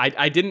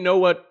 I didn't know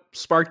what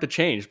sparked the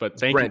change, but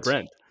thank you,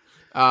 Brent.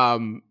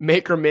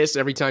 Make or miss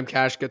every time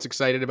Cash gets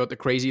excited about the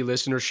crazy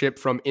listenership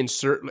from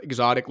insert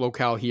exotic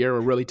locale here.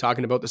 We're really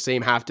talking about the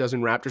same half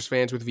dozen Raptors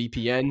fans with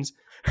VPNs.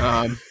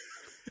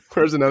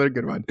 Where's another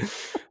good one?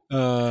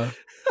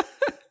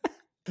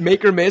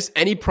 Make or miss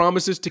any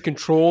promises to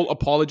control,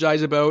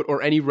 apologize about,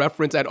 or any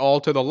reference at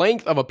all to the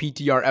length of a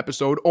PTR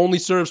episode only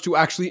serves to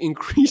actually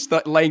increase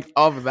the length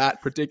of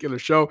that particular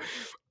show.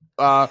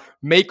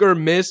 Make or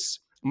miss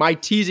my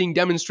teasing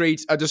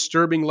demonstrates a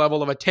disturbing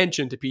level of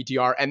attention to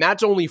PTR, and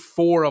that's only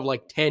 4 of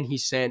like 10 he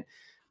sent.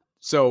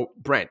 So,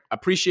 Brent,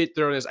 appreciate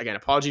thoroughness. Again,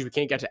 apologies, we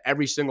can't get to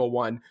every single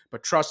one,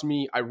 but trust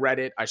me, I read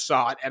it, I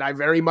saw it, and I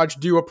very much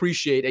do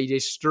appreciate a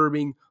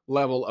disturbing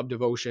level of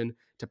devotion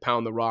to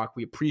Pound the Rock.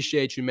 We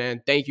appreciate you,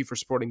 man. Thank you for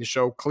supporting the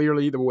show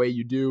clearly the way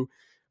you do.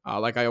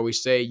 Like I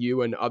always say,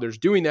 you and others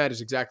doing that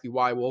is exactly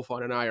why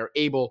Wolfon and I are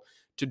able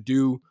to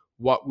do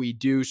what we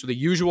do. So the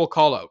usual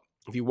call out.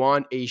 If you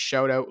want a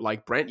shout out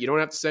like Brent, you don't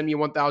have to send me a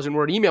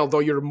 1,000-word email, though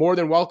you're more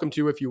than welcome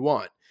to if you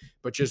want.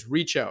 But just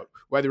reach out.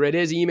 Whether it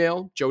is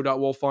email,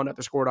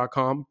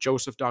 joe.wolfon@thescore.com,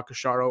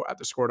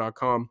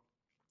 joseph.casharo@thescore.com,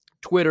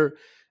 Twitter,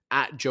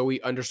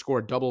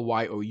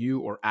 @Joey_YOU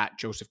or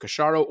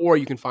 @JosephCasharo, or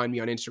you can find me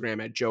on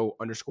Instagram at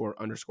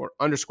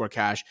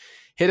Joe____Cash.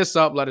 Hit us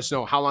up. Let us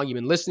know how long you've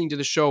been listening to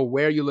the show,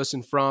 where you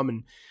listen from,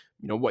 and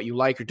what you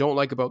like or don't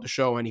like about the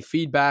show, any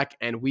feedback,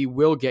 and we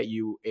will get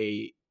you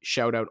a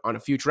shout out on a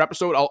future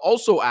episode. I'll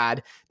also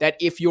add that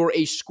if you're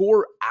a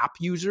Score app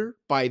user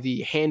by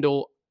the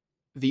handle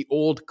The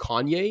Old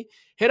Kanye,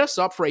 hit us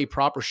up for a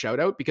proper shout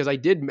out, because I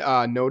did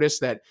notice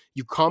that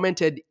you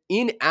commented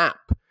in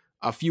app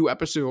a few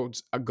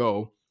episodes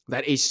ago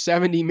that a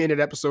 70-minute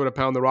episode of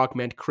Pound the Rock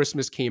meant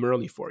Christmas came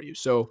early for you.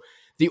 So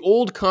The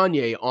Old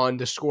Kanye on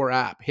the Score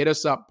app, hit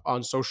us up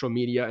on social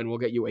media and we'll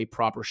get you a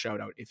proper shout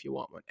out if you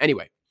want one.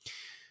 Anyway,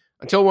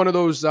 until one of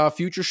those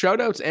future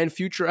shout-outs and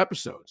future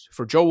episodes,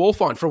 for Joe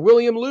Wolfon, for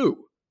William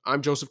Liu,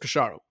 I'm Joseph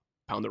Casharo.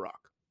 Pound the Rock.